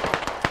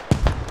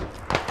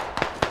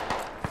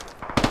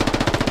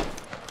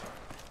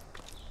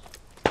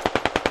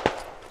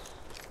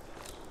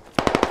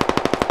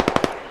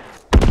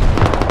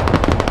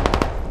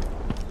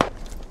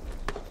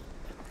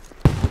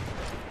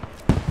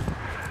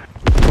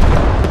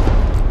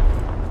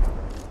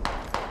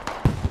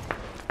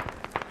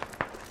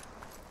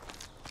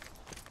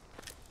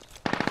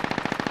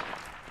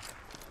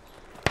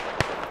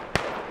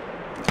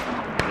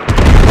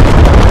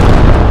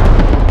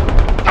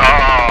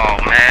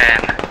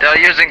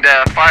 Using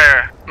the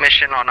fire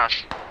mission on us.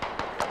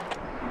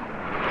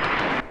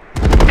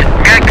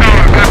 Get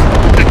cover,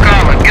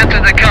 get to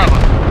the cover.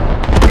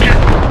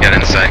 Get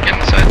inside, get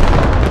inside.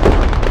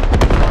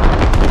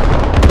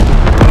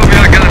 Oh, we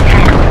gotta get it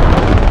fucked.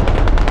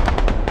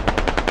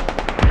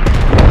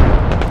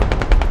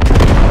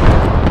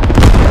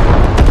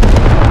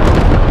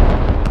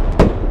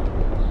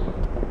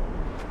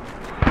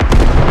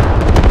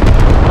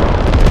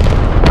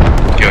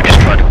 Yo, just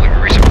try to deliver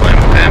resupply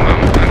with ammo.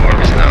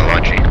 Whoever's in that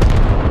lodge.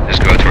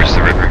 Just go towards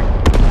the river.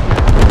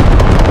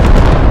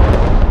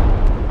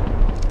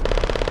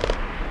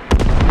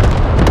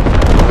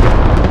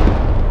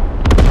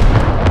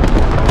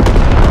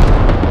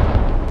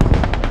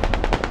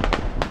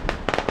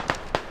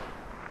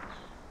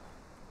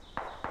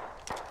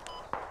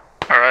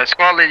 Alright,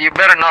 Squally, you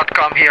better not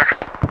come here.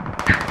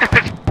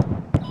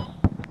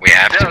 We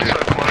have to.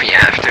 We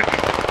have to.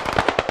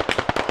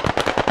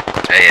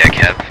 Hey,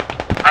 Kev.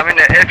 I mean,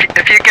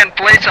 if you can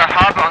place a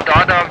hub on the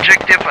other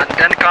objective and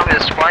then come,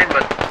 it's fine,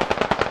 but...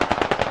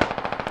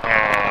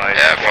 I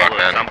Yeah, fuck,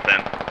 swallowed man.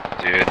 something.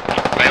 Dude,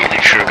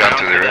 you should have gone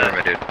through the river,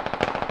 my dude.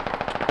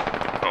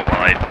 Oh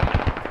well, I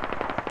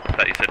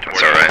thought you said towards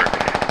That's alright. the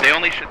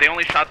river. They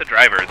only shot the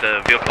driver.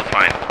 The vehicle's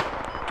fine.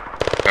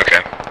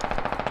 Okay.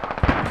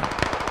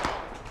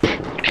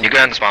 Can you go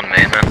ahead and spawn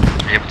main, man?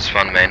 Are you able to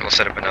spawn main? We'll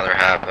set up another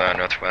hab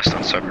northwest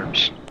on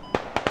suburbs.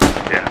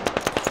 Yeah.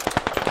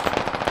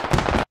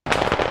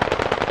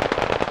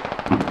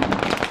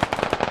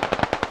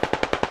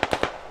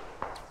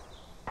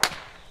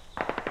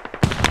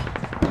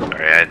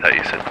 Sorry, I thought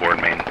you said toward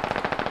main.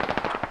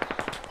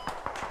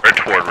 Or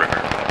toward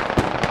river.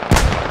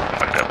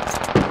 Fucked up.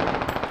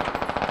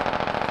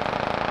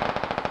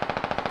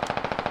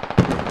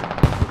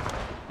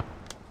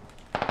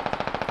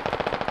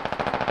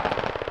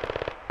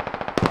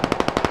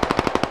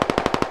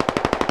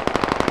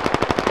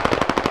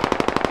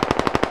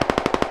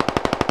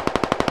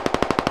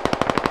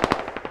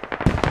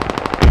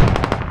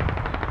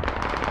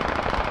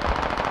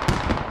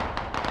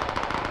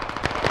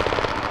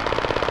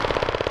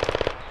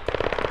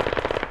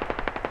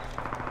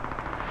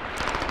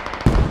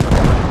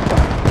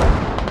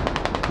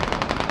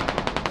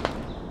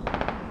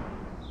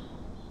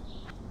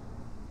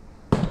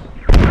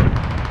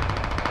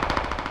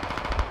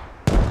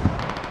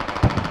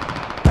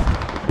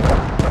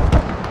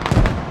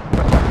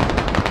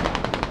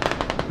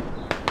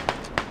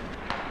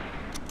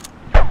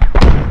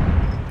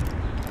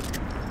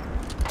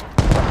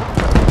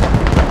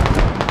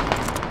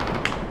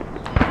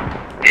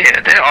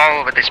 Yeah, they're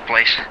all over this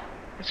place.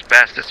 It's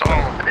best, it's all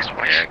over this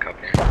place. Yeah,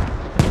 copy.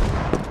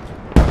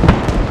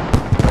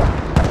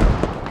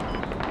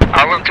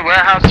 I went to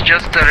warehouse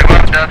just to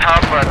revive that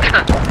hub, but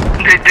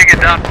they dig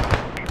it up.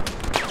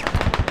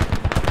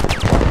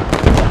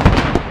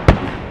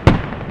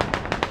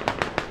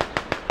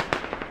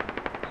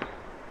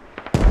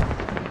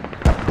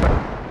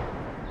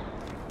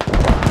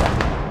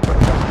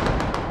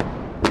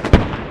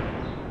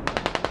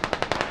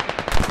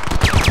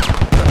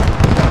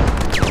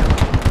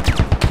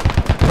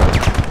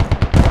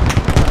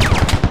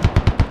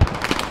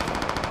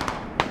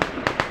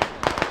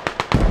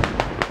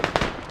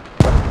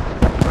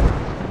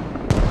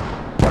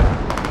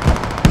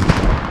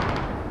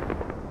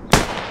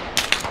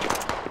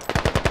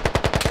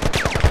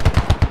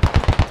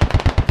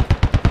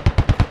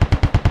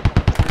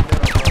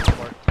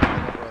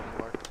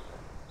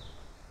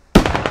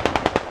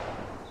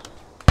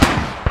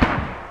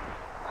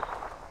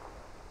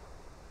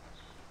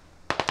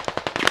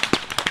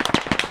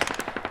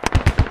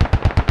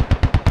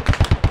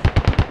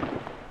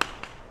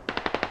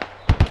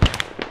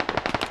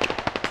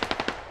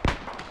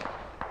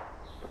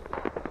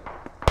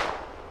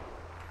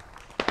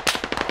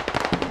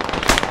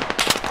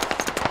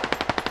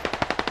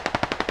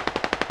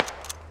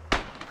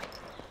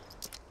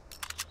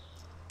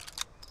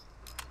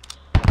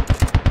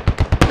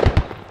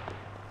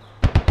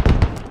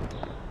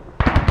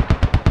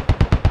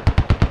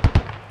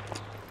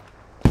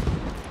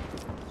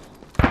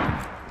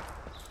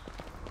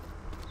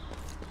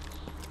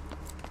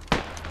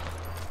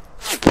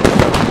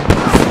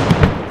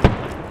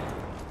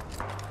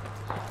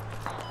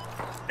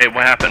 Hey,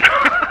 what happened?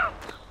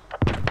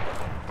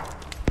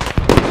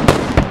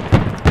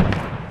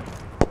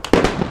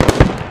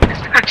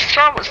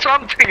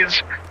 Something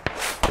is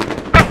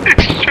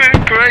it's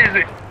really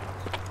crazy.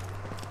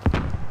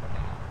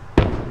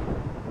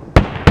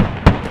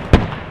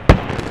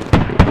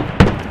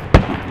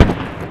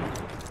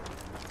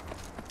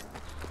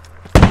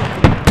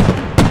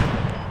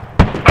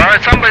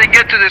 Alright, somebody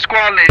get to the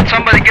squad lead.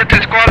 Somebody get to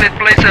the squad lead,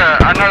 place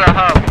another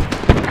hub.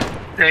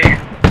 Okay.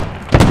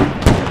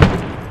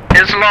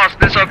 It's lost.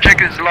 This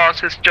objective is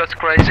lost. It's just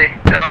crazy.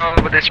 They're all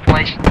over this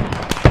place.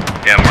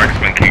 Yeah,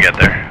 marksman can get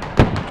there.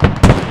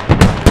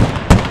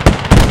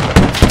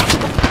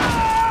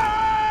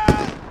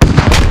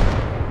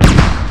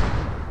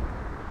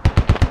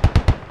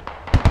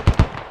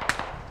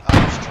 I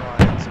was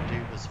trying, some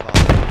dude was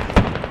following me.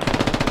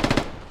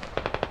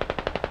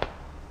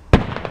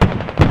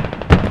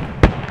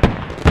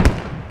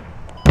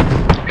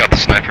 Got the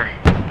sniper.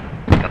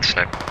 Got the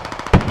sniper.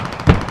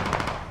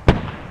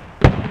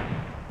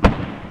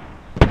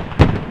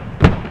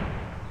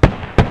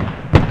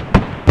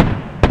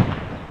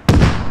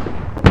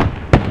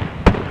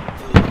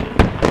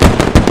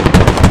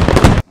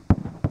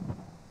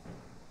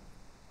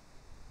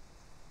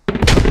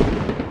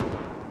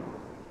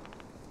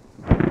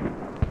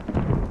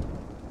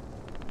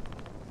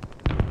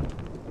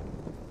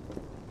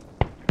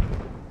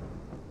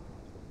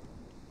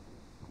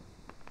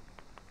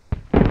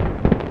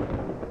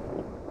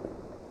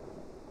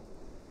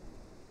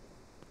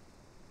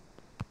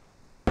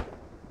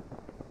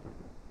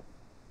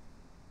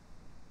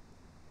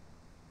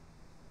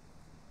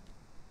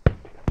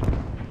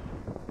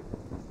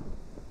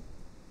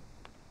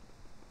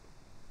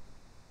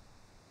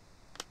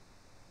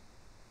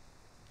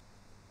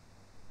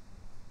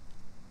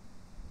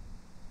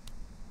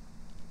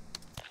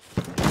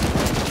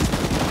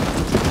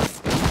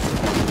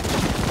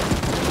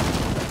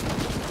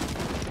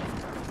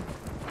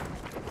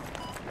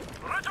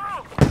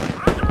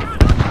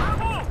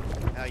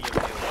 How you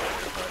feeling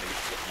there, buddy?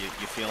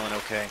 You feeling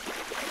okay?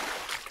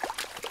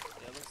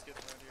 Yeah, looks good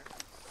around here.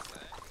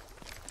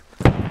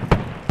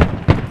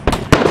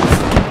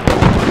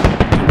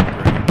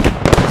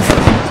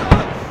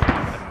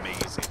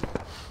 Amazing.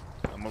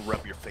 I'm gonna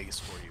rub your face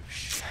for you.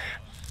 Shh.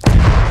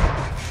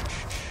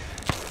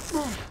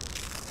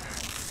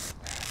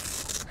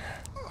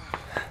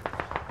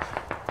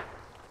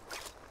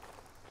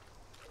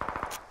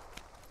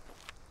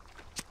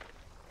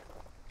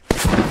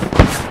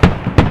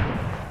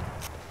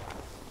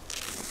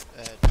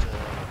 At 10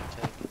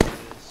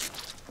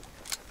 is.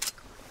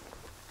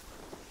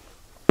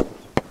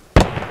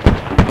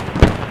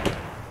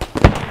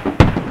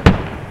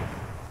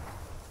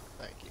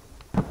 Thank you.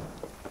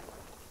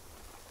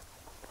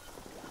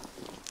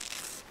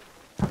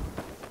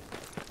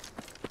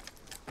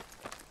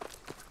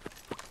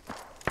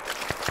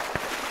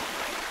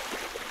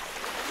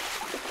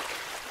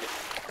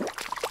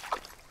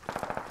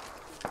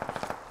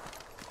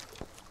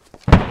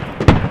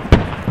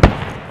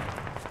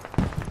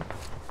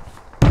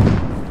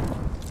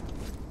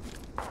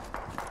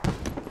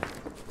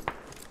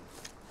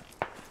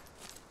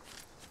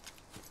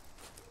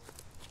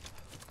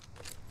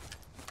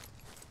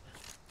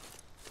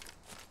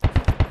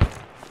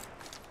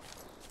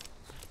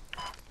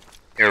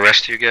 Here,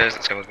 rest of you guys,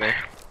 let's go with me.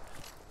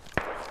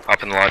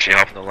 Hop in the lodge,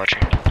 hop in the lodge.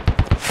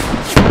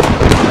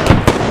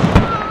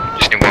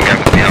 Just need one guy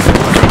with me, hop in the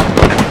lodge.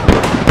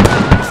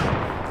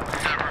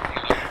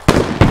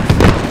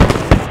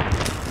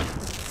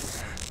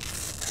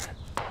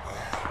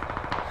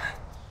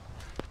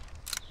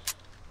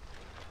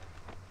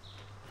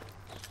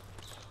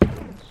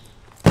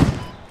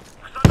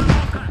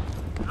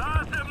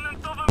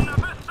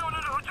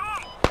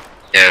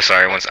 Yeah,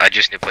 sorry, I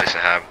just need a place to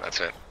have,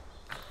 that's it.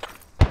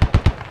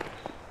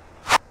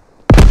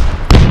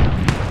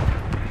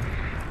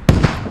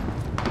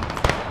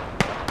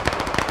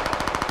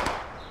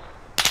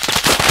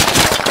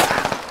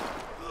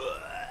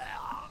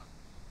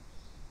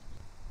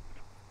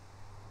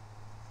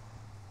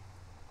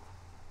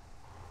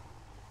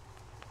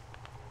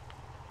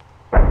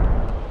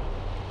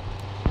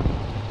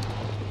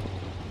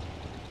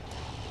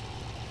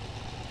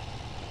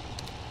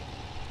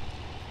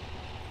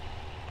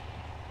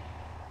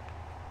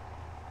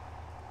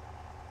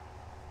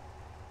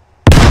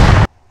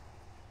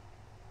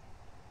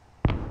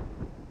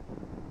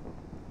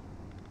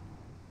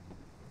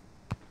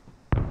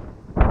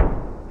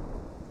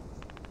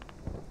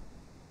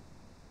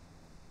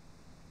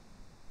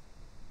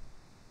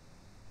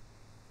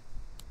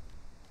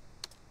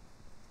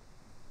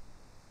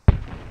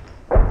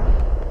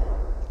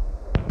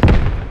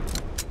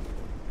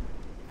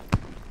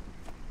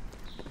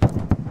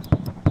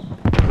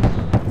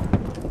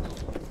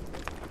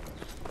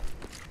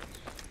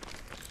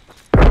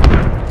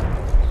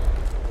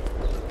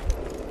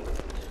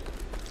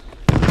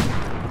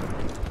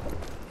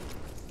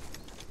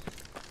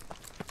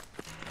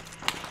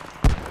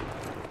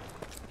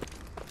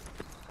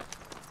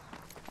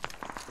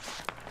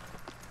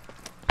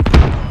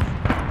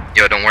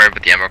 Yo, don't worry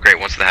about the ammo crate.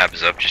 Once the hab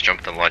is up, just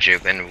jump the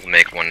logic and we'll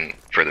make one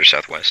further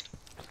southwest.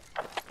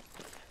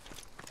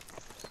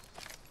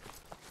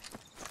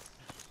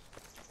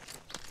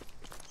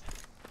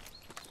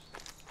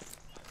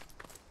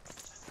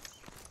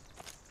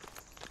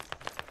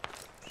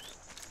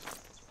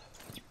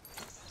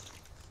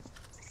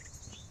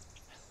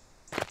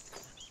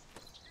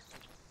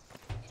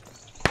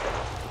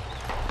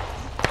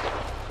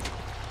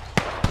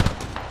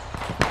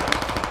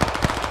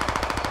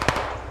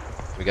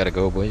 We gotta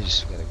go,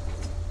 boys. We gotta go.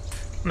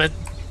 Mid.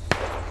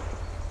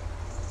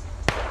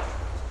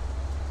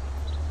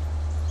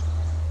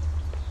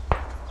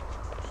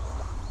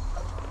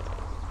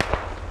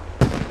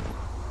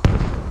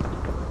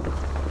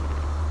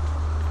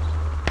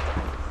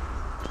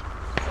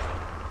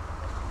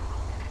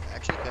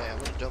 Actually, okay, I'm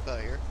gonna jump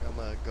out here. I'm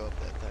gonna go up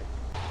that thing.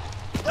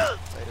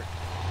 Later.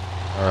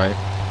 Alright.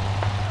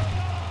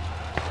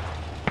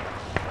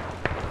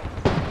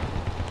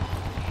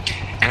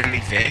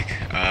 Enemy Vic,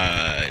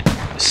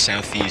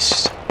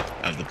 southeast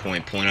of the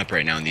point, pulling up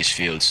right now in these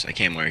fields. I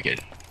can't mark it.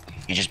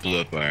 He just blew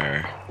up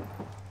our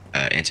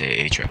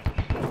anti-A truck.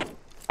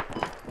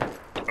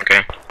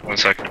 Okay, 1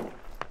 second.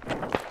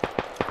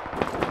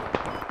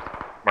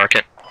 Mark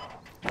it.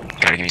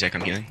 Gotta give me a sec,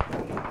 I'm healing.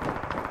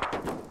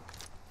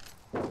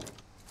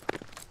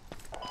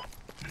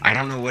 I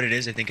don't know what it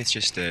is, I think it's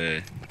just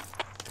he's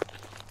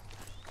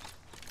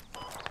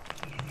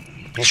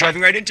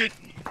driving right into it!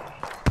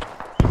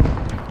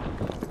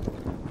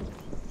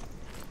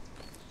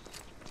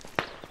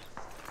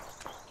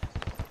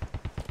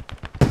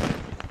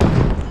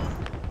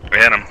 We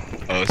hit him.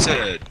 Oh,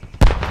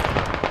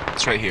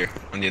 it's right here,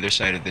 on the other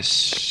side of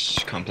this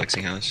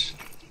complexing house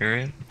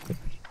area.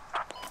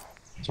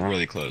 It's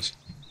really close.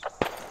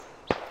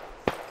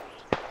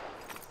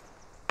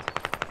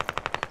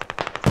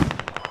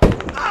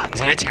 Is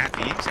that a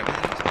tappy? Is that what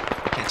that is?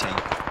 I can't tell.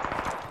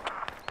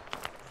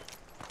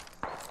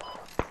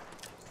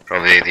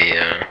 Probably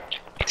the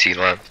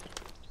T-Lab.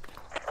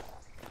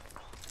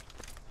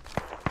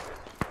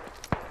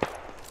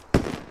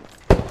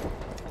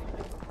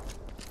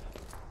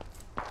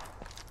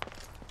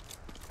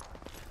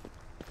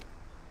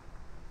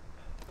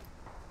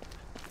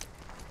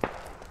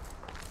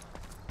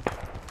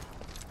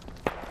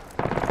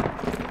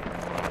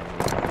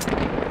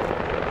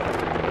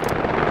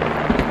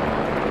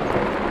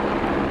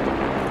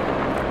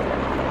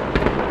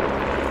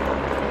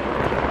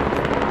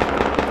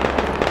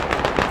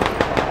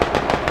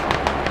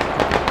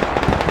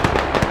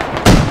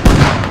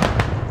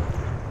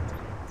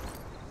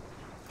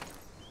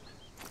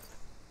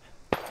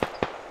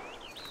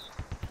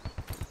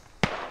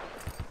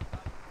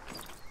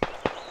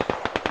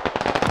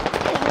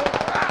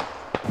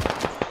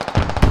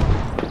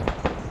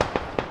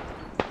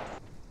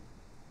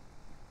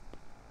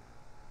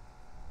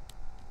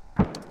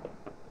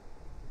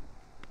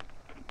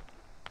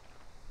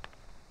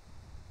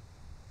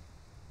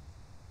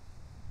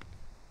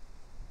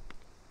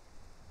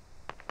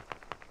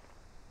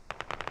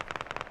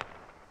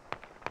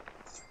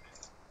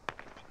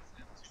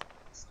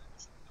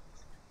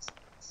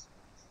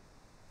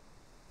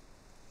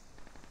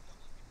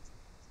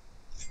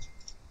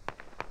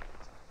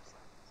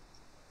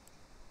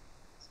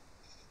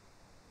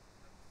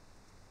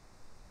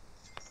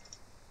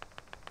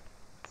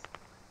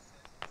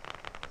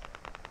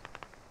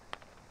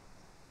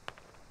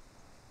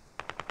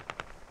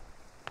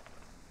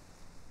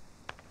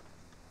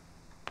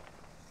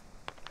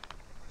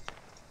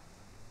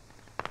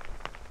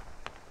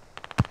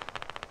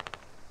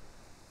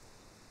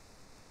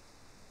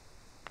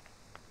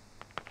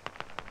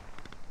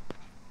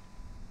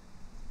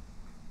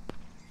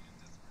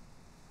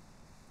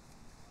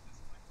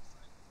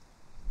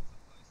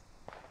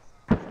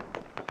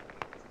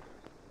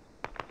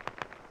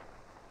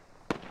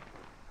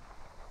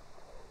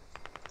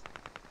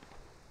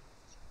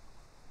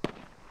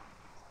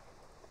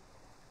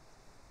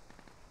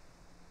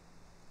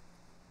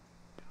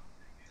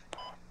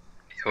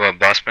 Yo,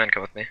 boss man,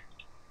 come with me.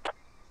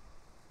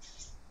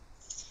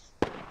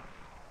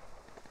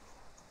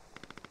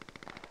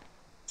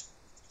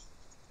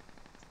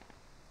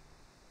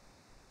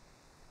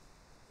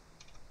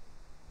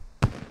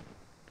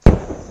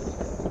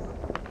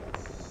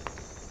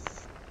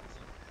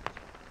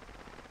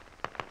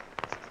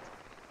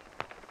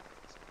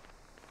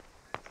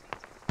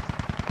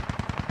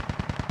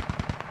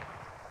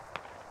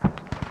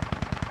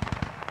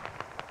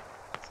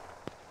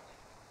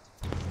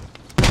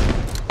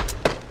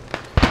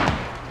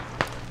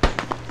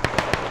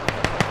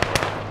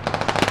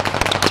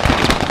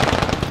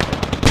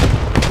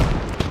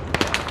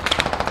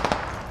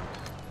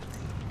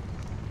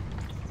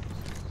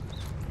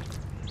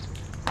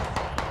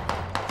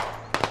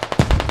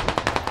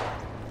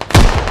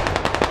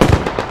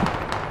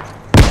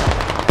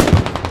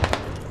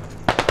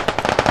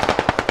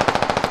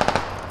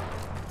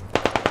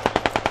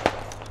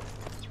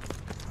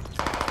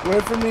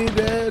 Wait for me,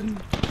 Dad.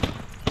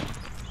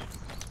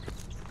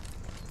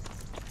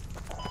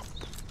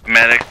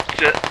 Medic,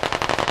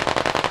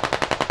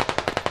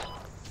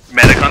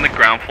 Medic on the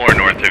ground floor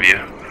north of you.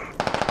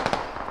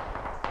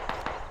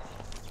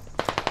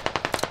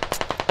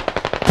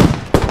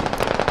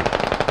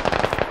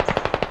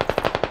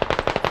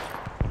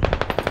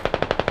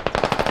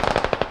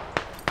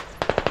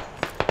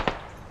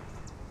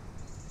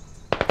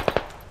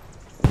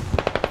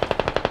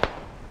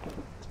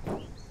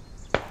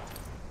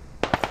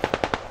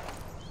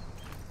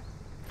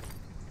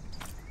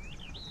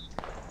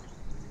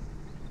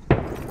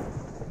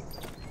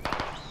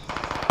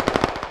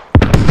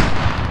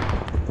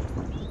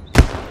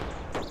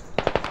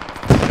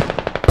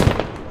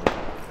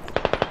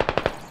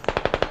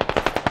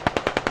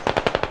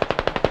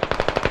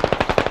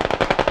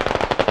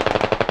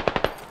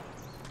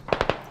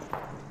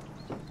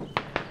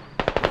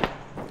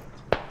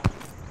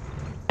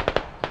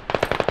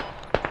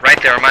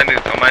 Right there, on my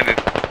move, on my move.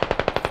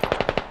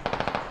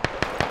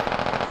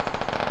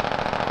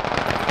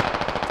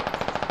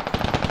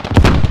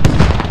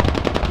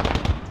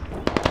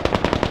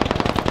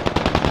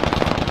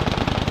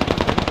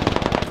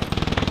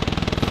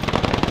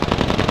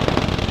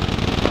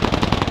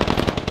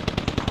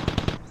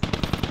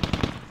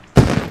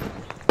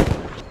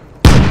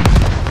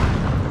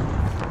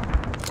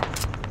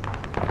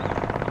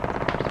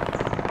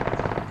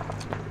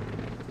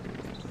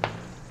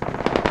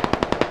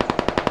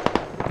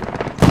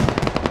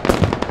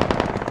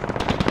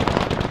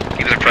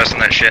 Pressing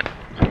that shit.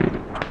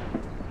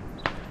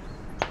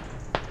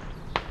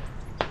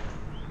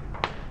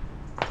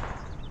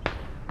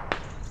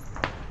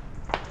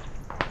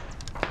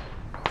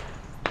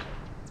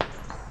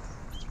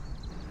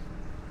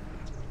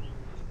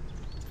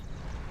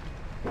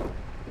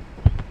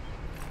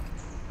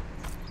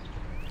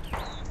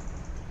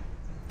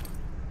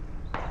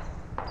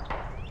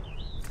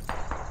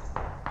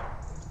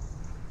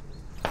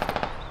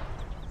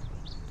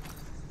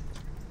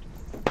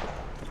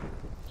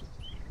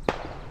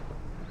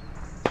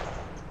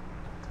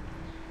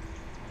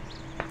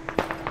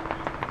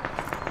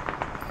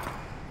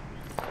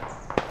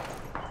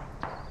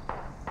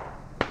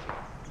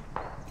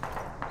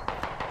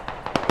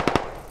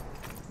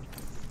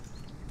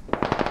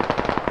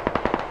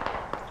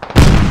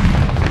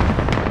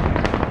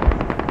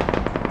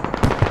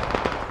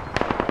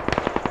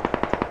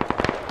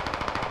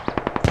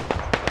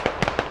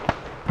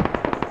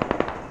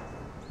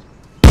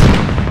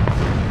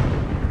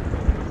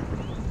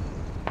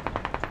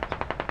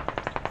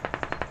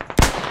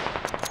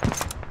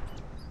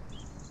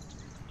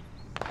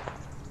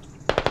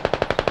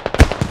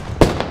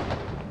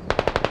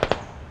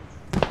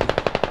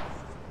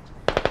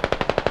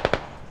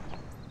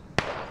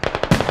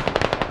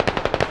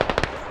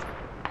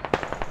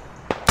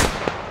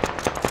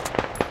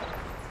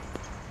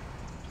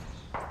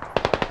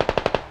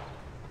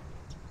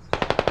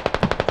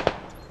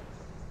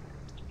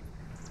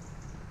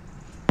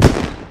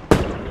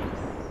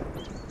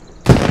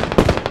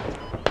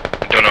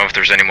 If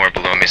there's any more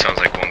below me, sounds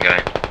like one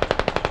guy.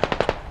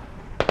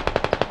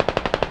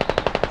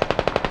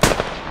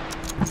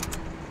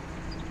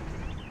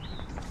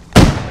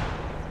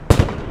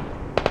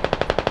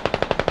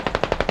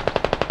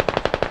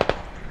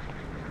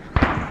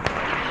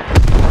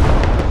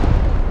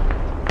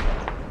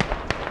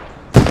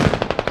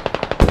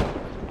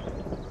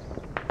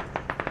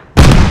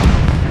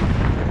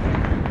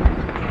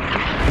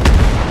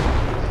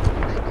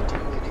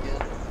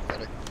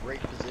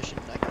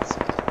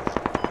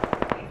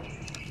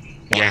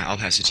 Yeah, I'll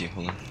pass it to you.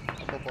 Hold on.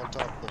 I'm up on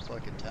top of the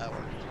fucking tower.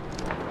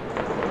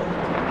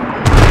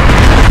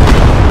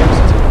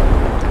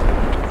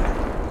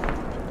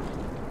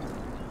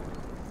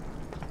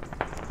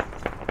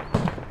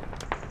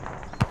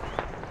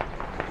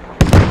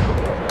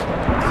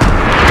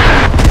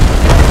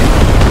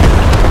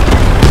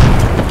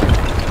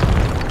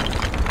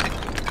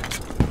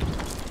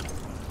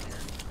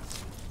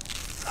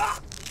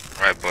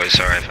 Alright boys,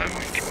 sorry if I'm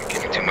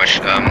giving too much.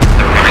 They're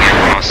running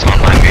across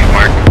on landing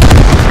mark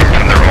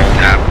from their old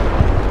tap.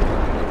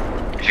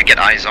 If you get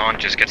eyes on,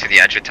 just get to the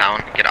edge of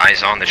town. Get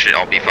eyes on, they should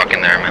all be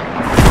fucking there, man.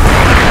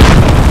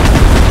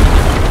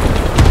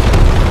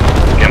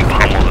 Getting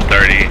pummeled at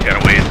 30,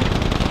 gotta wait.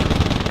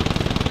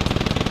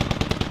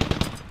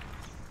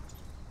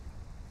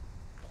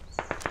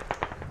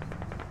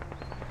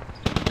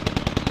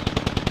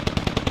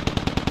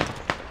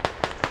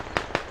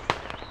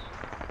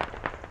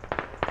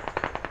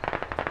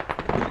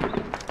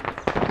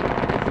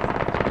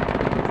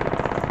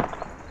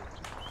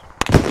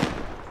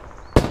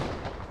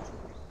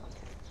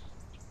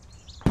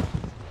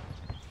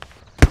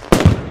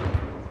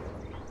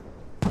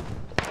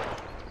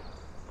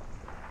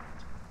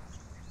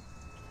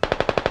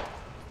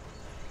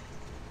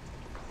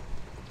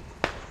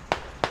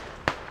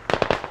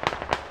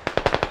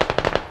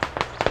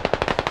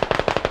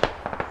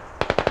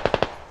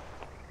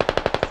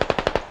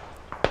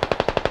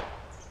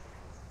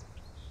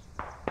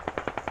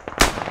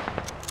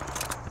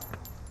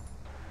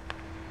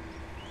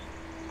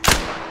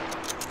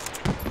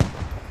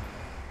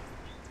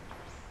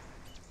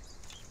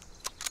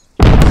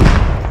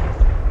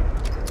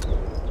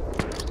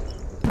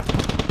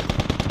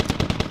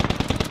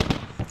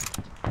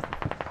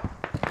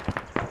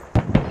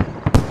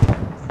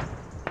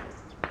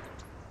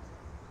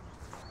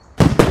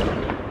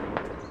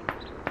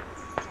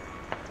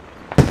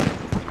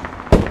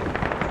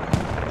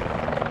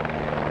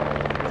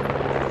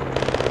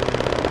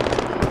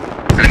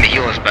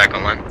 fuel is back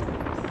online.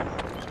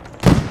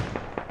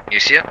 You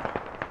see it? Yep.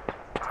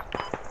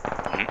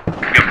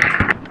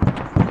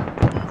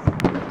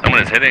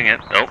 Someone is hitting it.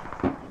 Oh.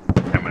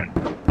 Never mind.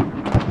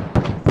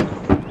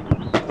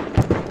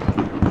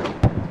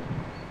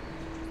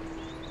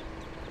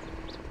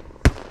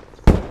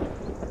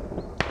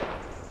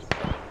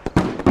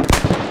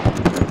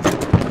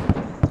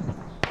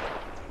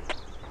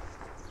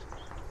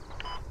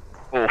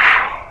 Oof.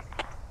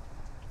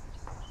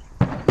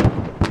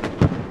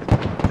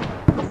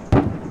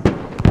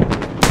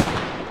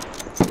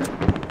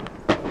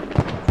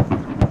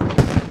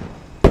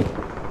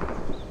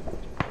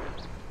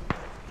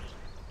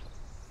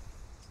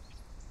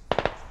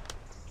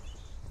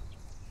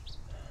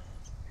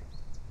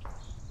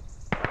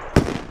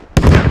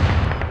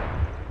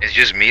 Is it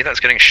just me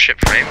that's getting shit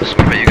frames? What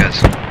about you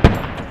guys?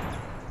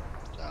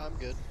 Nah, I'm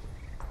good.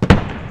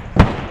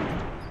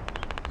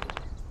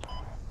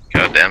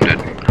 God damn,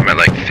 dude. I'm at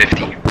like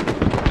 50.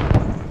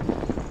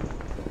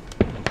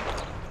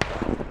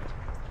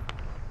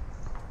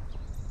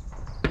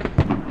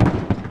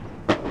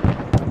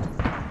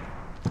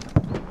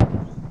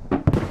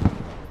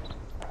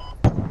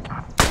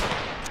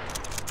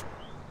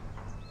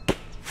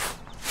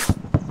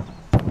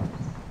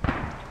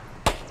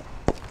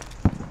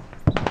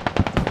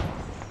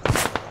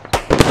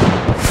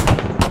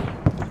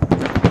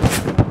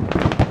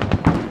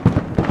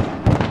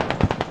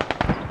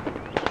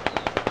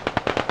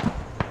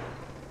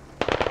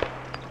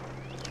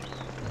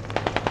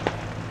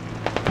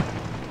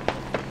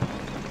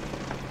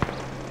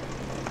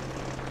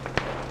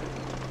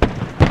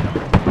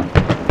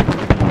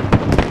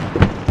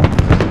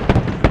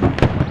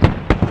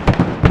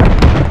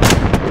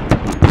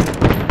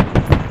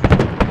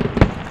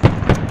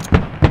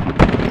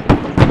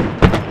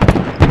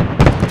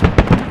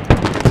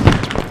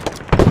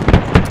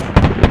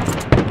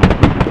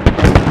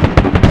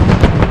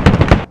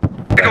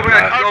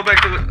 Go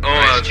back to the.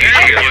 Oh,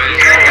 GG's,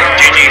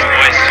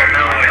 boys.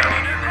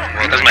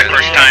 Well, this is my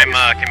first time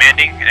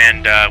commanding,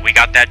 and we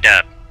got that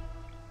dub.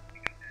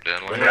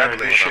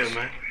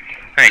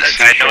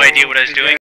 Thanks. I had no idea what I was doing.